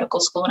for the medical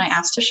school and I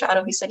asked to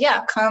shadow. He said,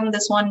 yeah, come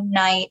this one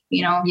night,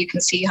 you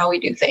can see how we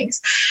do things.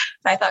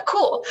 And I thought,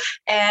 cool.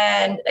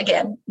 And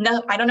again,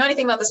 no, I don't know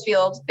anything about this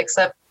field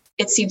except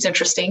it seems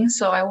interesting.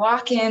 So I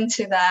walk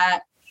into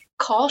that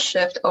call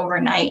shift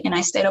overnight and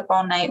I stayed up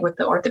all night with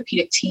the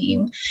orthopedic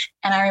team.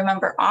 And I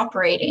remember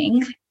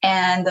operating,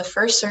 and the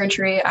first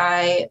surgery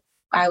I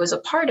was a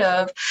part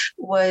of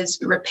was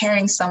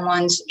repairing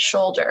someone's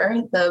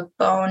shoulder. The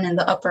bone in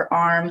the upper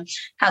arm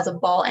has a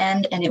ball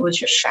end and it was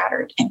just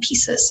shattered in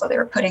pieces. So they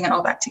were putting it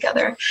all back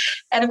together.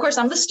 And of course,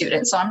 I'm the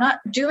student, so I'm not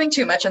doing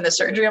too much in the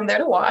surgery. I'm there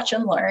to watch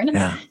and learn.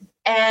 Yeah.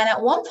 And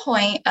at one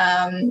point,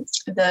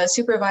 the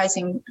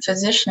supervising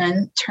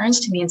physician turns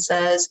to me and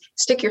says,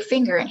 stick your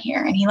finger in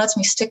here. And he lets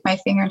me stick my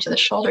finger into the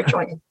shoulder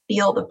joint and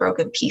feel the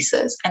broken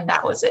pieces. And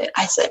that was it.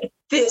 I said,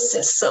 this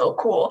is so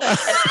cool. And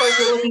of course,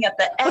 we're looking at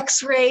the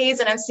x-rays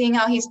and I'm seeing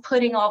how he's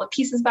putting all the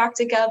pieces back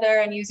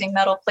together and using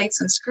metal plates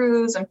and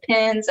screws and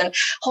pins and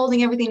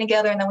holding everything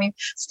together. And then we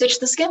stitch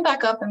the skin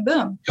back up and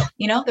boom,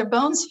 their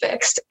bone's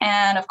fixed.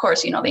 And of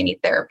course, they need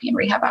therapy and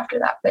rehab after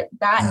that. But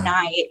that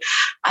night,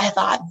 I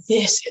thought,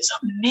 this is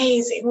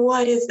amazing.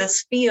 What is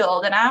this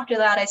field? And after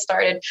that, I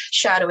started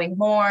shadowing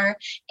more.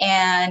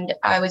 And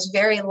I was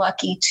very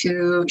lucky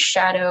to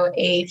shadow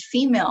a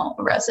female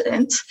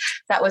resident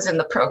that was in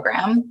the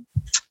program.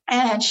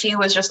 And she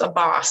was just a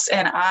boss.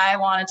 And I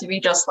wanted to be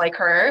just like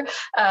her.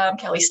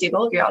 Kelly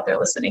Stiegel, if you're out there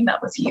listening,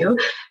 that was you.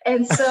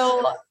 And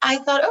so I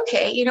thought,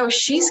 okay,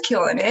 she's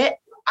killing it.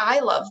 I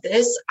love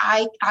this.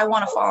 I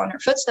want to follow in her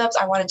footsteps.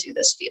 I want to do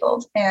this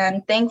field.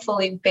 And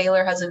thankfully,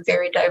 Baylor has a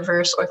very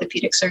diverse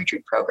orthopedic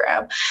surgery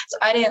program. So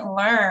I didn't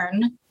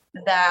learn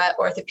that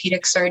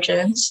orthopedic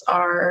surgeons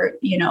are,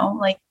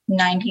 like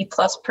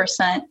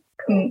 90+%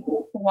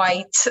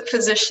 white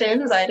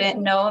physicians. I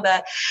didn't know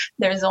that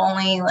there's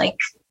only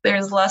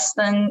there's less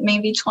than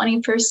maybe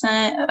 20%,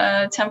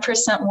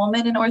 10%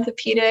 women in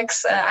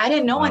orthopedics. I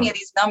didn't know any of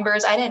these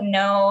numbers. I didn't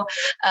know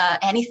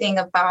anything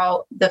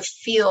about the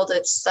field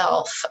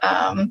itself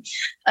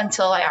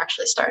until I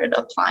actually started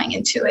applying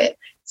into it.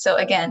 So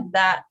again,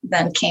 that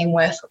then came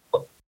with,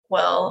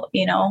 well,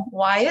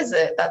 why is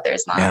it that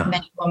there's not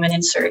many women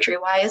in surgery?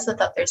 Why is it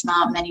that there's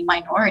not many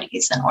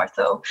minorities in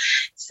ortho?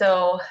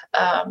 So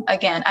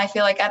again, I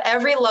feel like at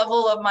every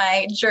level of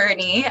my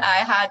journey, I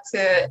had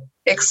to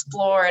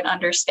explore and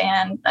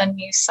understand a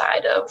new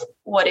side of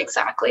what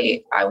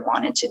exactly I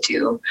wanted to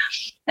do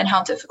and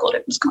how difficult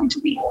it was going to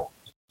be.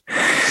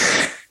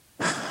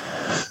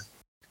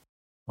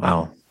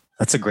 Wow.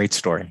 That's a great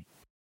story.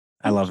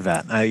 I love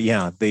that. I'm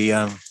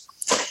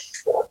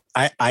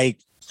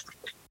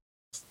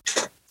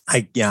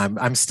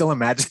still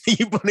imagining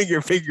you putting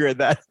your finger in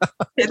that.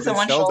 In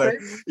someone's shoulder.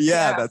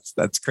 Yeah,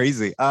 that's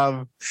crazy.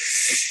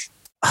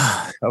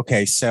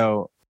 Okay,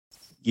 so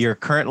you're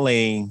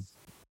currently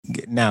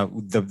now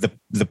the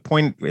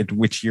point at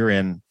which you're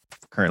in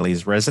currently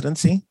is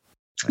residency.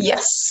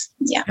 Yes.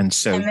 Yeah. And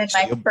so I'm in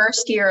my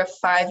first year of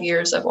 5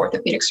 years of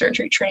orthopedic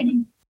surgery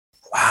training.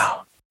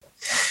 Wow.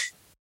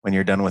 When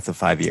you're done with the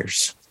 5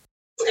 years.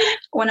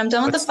 When I'm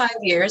done with the 5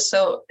 years,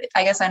 so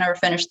I guess I never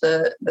finished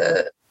the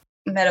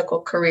medical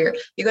career.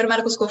 You go to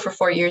medical school for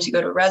 4 years, you go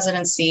to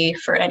residency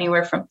for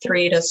anywhere from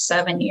 3 to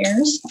 7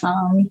 years.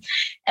 And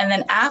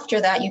then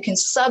after that, you can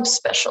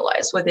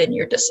subspecialize within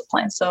your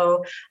discipline.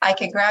 So I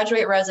could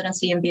graduate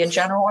residency and be a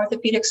general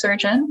orthopedic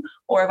surgeon,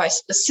 or if I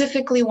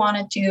specifically want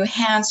to do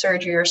hand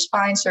surgery or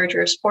spine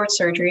surgery or sports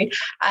surgery,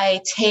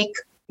 I take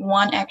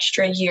 1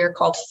 extra year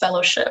called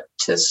fellowship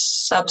to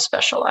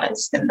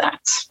subspecialize in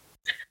that.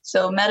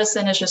 So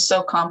medicine is just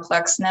so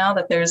complex now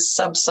that there's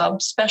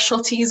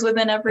subspecialties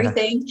within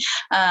everything.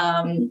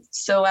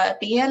 So at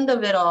the end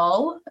of it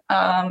all,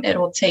 it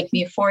will take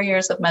me 4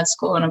 years of med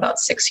school and about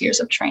 6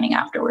 years of training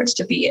afterwards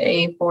to be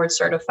a board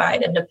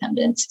certified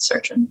independent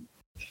surgeon.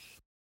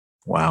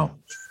 Wow.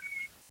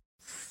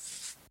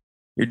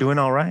 You're doing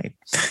all right.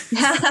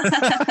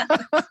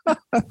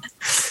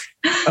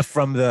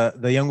 From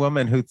the young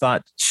woman who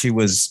thought she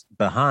was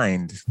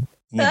behind,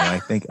 I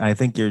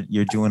think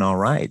you're doing all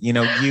right.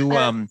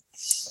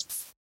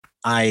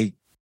 I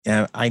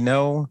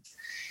know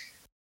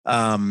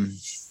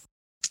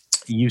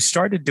you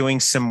started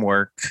doing some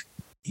work.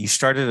 You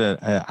started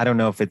I don't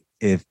know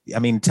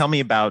tell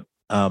me about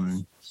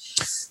you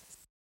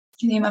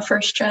name a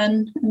first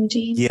gen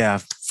MD? Yeah,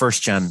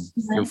 first gen,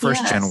 your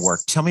first gen work.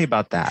 Tell me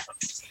about that.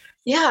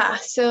 Yeah.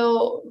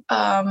 So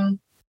my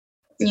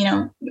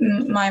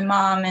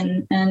mom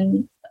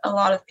and a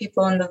lot of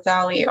people in the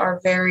Valley are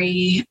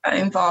very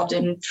involved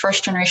in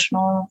first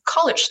generational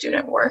college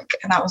student work.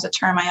 And that was a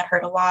term I had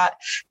heard a lot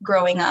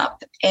growing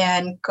up.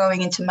 And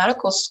going into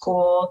medical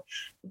school,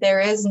 there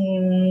is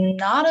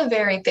not a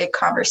very big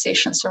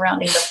conversation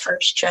surrounding the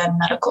first gen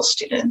medical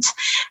student.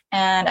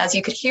 And as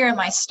you could hear in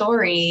my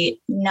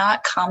story,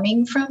 not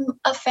coming from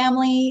a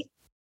family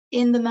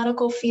in the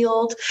medical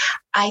field,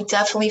 I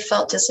definitely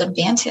felt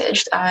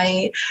disadvantaged.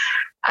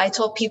 I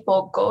told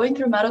people going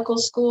through medical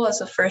school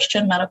as a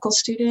first-gen medical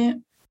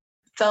student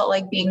felt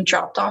like being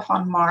dropped off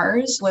on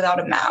Mars without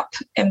a map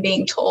and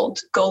being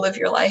told, go live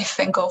your life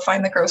and go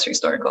find the grocery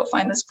store, go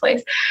find this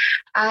place.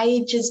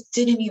 I just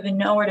didn't even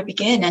know where to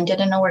begin and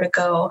didn't know where to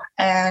go.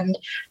 And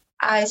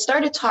I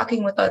started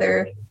talking with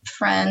other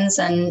friends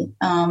and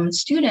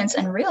students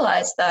and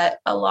realized that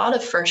a lot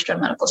of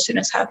first-gen medical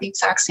students have the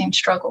exact same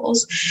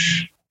struggles.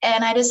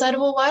 And I decided,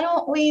 well, why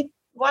don't we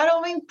why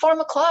don't we form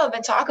a club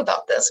and talk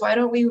about this? Why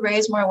don't we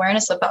raise more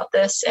awareness about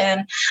this?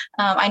 And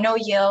I know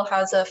Yale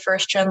has a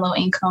first gen low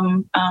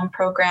income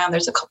program.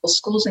 There's a couple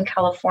schools in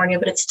California,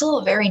 but it's still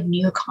a very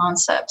new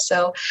concept.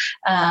 So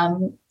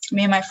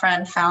me and my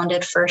friend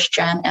founded First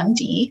Gen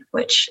MD,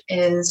 which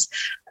is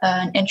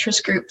an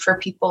interest group for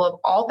people of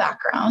all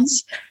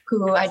backgrounds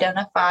who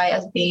identify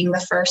as being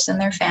the first in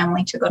their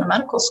family to go to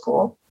medical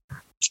school,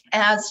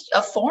 as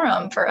a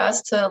forum for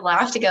us to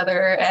laugh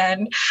together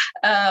and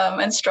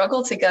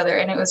struggle together.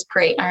 And it was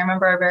great. I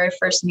remember our very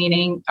first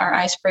meeting, our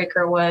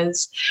icebreaker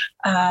was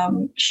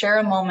share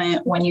a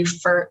moment when you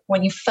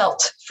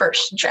felt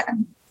first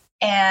gen.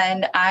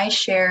 And I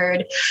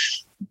shared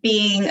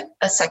being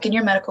a second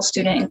year medical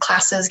student in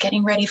classes,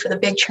 getting ready for the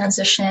big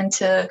transition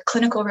to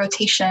clinical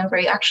rotation where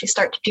you actually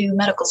start to do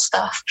medical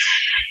stuff.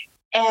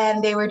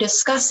 And they were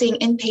discussing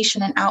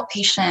inpatient and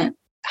outpatient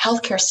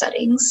healthcare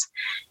settings.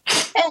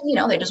 And,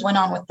 they just went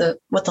on with the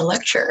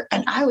lecture.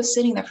 And I was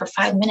sitting there for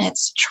 5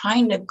 minutes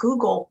trying to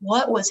Google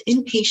what was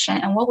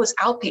inpatient and what was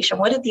outpatient.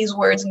 What did these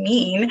words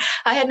mean?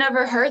 I had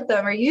never heard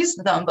them or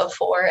used them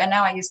before, and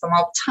now I use them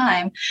all the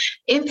time.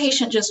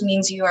 Inpatient just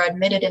means you are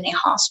admitted in a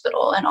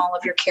hospital and all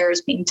of your care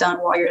is being done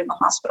while you're in the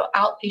hospital.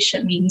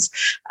 Outpatient means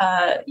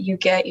you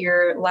get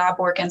your lab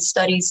work and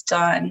studies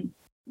done,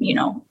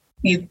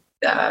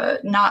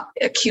 not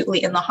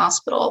acutely in the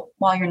hospital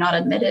while you're not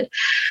admitted.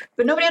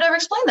 But nobody had ever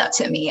explained that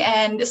to me.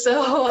 And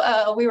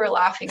so we were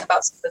laughing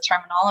about some of the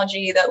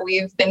terminology that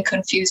we've been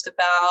confused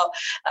about,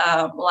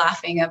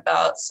 laughing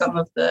about some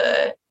of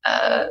the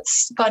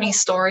funny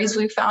stories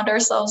we found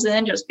ourselves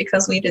in just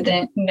because we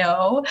didn't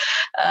know.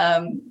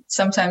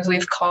 Sometimes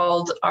we've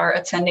called our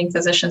attending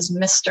physicians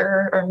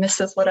Mr. or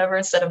Mrs. whatever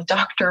instead of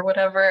Dr.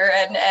 whatever,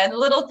 and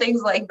little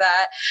things like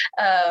that.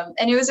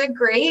 And it was a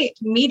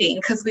great meeting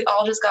because we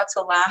all just got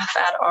to laugh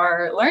at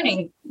our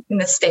learning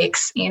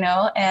mistakes,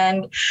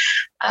 and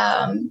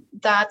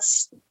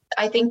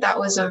I think that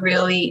was a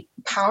really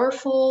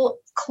powerful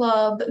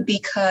club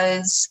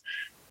because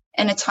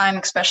in a time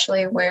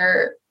especially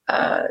where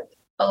a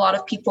lot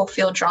of people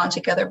feel drawn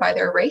together by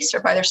their race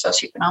or by their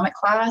socioeconomic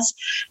class,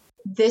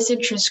 this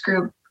interest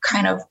group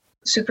kind of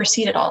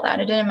superseded all that.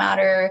 It didn't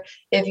matter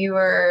if you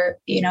were,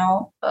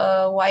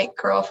 a white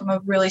girl from a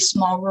really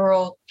small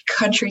rural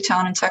country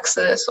town in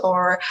Texas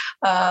or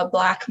a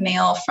Black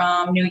male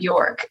from New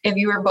York. If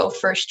you were both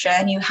first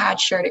gen, you had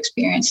shared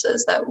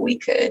experiences that we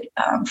could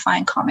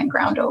find common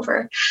ground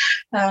over.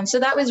 So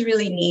that was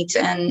really neat.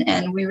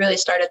 And we really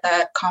started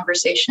that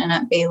conversation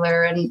at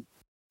Baylor. And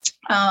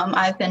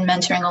I've been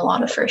mentoring a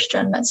lot of first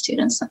gen med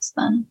students since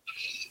then.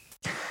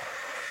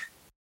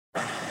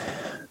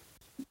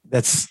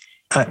 That's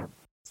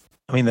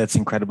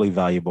incredibly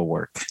valuable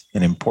work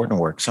and important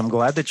work. So I'm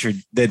glad that you're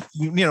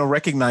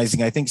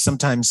recognizing. I think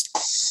sometimes,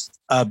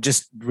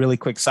 just really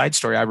quick side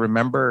story. I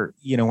remember,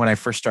 when I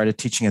first started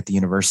teaching at the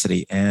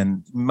university,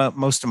 and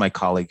most of my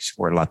colleagues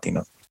were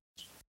Latino,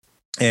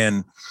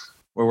 and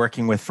we're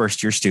working with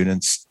first year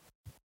students,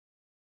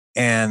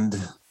 and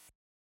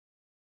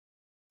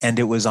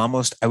it was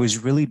I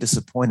was really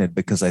disappointed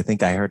because I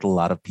think I heard a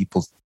lot of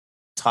people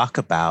talk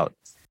about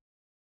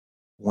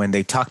when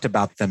they talked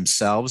about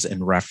themselves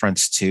in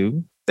reference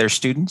to their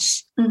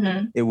students,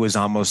 mm-hmm. It was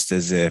almost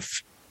as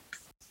if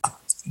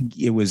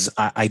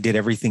I did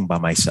everything by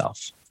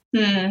myself.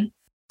 Mm-hmm.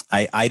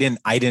 I didn't,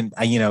 and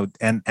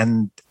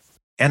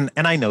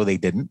I know they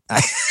didn't,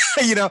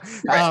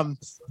 right.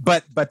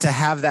 But to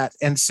have that.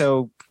 And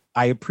so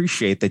I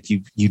appreciate that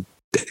you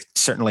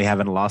certainly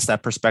haven't lost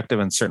that perspective.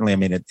 And certainly,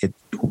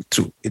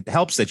 it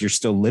helps that you're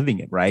still living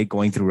it, right?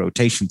 Going through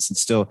rotations, and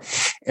still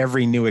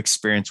every new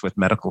experience with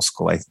medical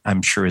school,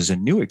 I'm sure is a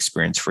new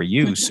experience for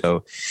you. Mm-hmm.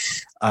 So,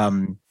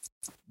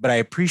 but I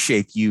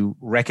appreciate you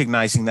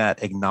recognizing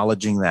that,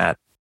 acknowledging that,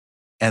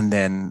 and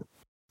then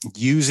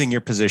using your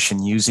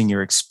position, using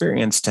your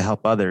experience to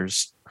help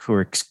others who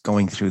are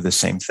going through the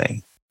same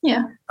thing.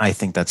 Yeah. I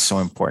think that's so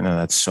important. And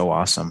that's so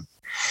awesome.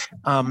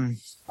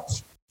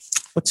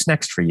 What's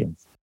next for you?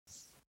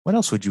 What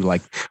else would you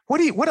like?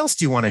 What else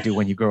do you want to do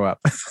when you grow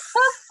up?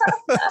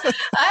 I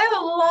have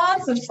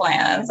lots of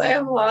plans.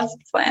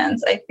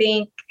 I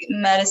think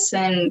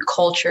medicine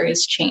culture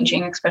is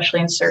changing,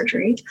 especially in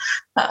surgery.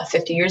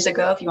 50 years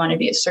ago, if you wanted to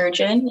be a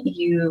surgeon,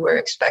 you were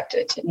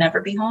expected to never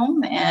be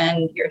home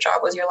and your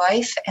job was your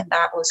life. And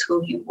that was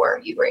who you were.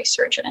 You were a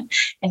surgeon.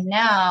 And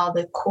now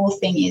the cool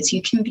thing is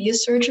you can be a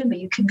surgeon, but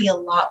you can be a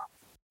lot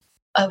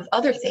of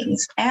other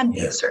things and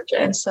be a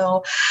surgeon.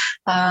 So,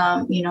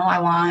 I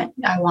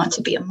want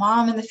to be a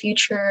mom in the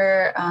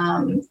future.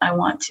 My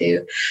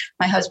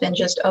husband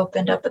just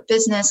opened up a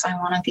business. I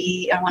want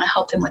to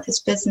help him with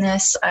his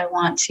business. I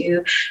want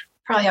to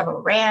probably have a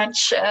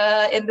ranch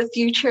in the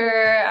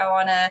future. I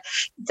want to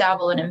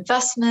dabble in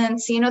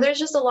investments. There's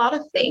just a lot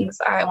of things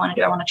I want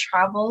to do. I want to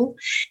travel.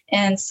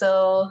 And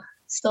so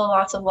still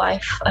lots of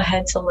life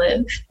ahead to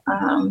live.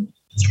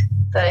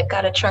 But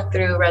got to truck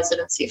through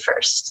residency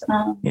first.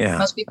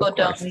 Most people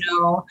don't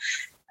know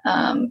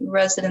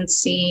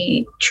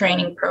residency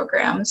training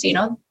programs. You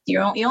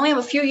only have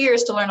a few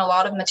years to learn a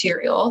lot of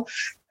material.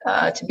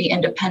 to be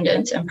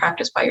independent and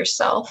practice by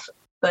yourself.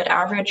 But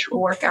average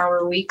work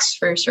hour weeks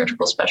for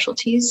surgical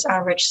specialties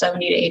average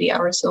 70 to 80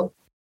 hours of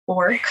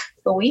work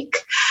a week.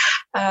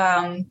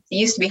 It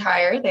used to be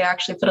higher. They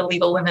actually put a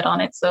legal limit on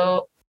it.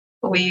 So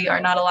we are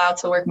not allowed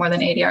to work more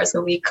than 80 hours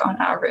a week on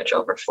average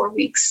over 4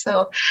 weeks.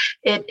 So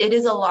it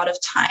is a lot of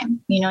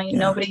time.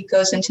 Nobody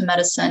goes into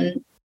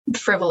medicine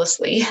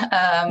frivolously.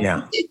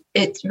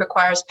 It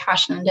requires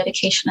passion and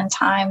dedication and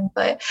time.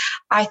 But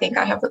I think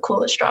I have the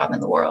coolest job in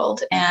the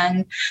world.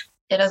 And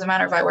it doesn't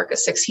matter if I work a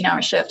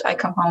 16-hour shift. I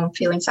come home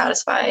feeling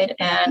satisfied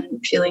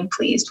and feeling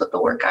pleased with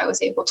the work I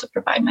was able to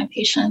provide my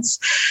patients.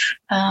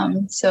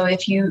 So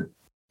if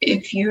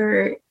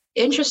you're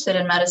interested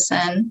in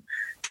medicine,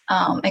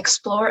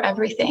 explore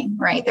everything,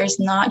 right? There's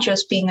not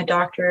just being a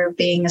doctor,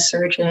 being a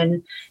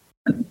surgeon.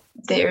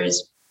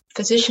 There's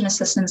physician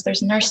assistants,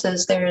 there's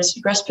nurses, there's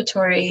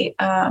respiratory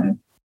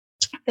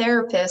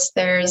therapists,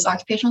 there's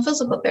occupational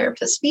physical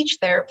therapists, speech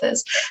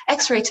therapists,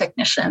 x-ray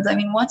technicians. I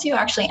mean, once you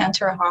actually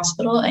enter a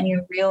hospital and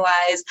you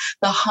realize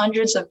the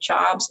hundreds of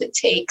jobs it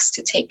takes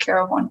to take care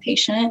of one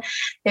patient,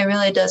 it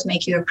really does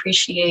make you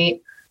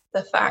appreciate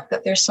the fact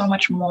that there's so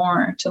much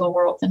more to the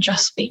world than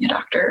just being a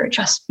doctor or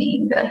just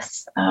being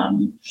this.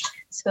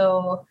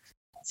 So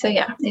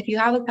yeah, if you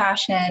have a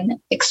passion,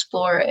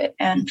 explore it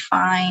and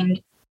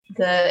find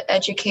the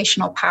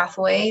educational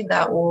pathway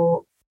that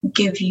will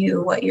give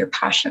you what you're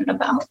passionate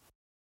about.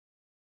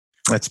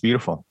 That's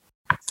beautiful.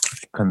 I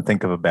couldn't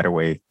think of a better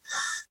way of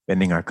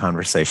ending our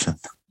conversation.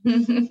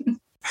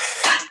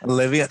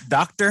 Olivia,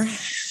 doctor,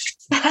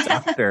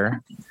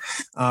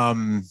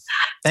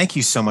 thank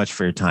you so much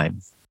for your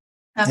time.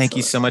 Absolutely. Thank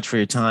you so much for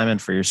your time and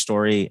for your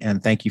story.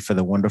 And thank you for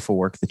the wonderful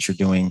work that you're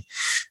doing.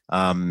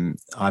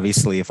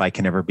 Obviously, if I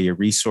can ever be a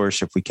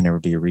resource, if we can ever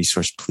be a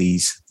resource,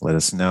 please let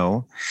us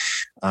know.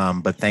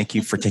 But thank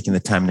you for taking the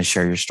time to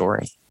share your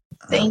story.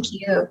 Thank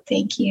you.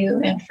 Thank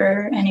you. And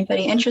for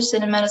anybody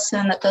interested in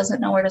medicine that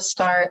doesn't know where to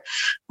start,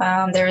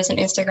 there is an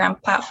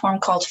Instagram platform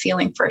called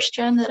Feeling First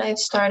Gen that I've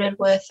started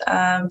with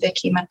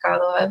Vicky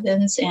Mercado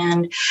Evans.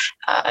 And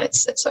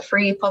it's a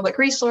free public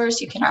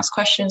resource. You can ask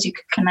questions. You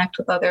can connect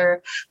with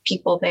other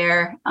people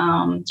there.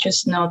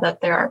 Just know that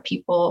there are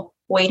people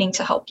waiting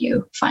to help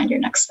you find your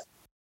next step.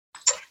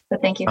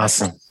 But thank you.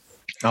 Awesome.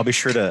 I'll be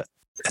sure to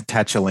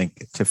attach a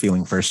link to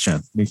Feeling First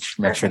Gen. Make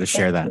sure to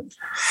share that.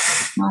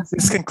 Awesome.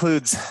 This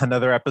concludes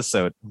another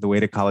episode of the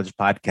Way to College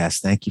podcast.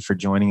 Thank you for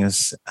joining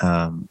us.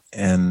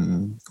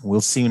 And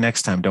we'll see you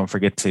next time. Don't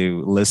forget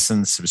to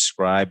listen,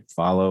 subscribe,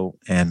 follow,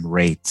 and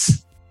rate.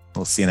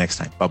 We'll see you next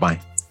time.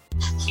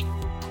 Bye-bye.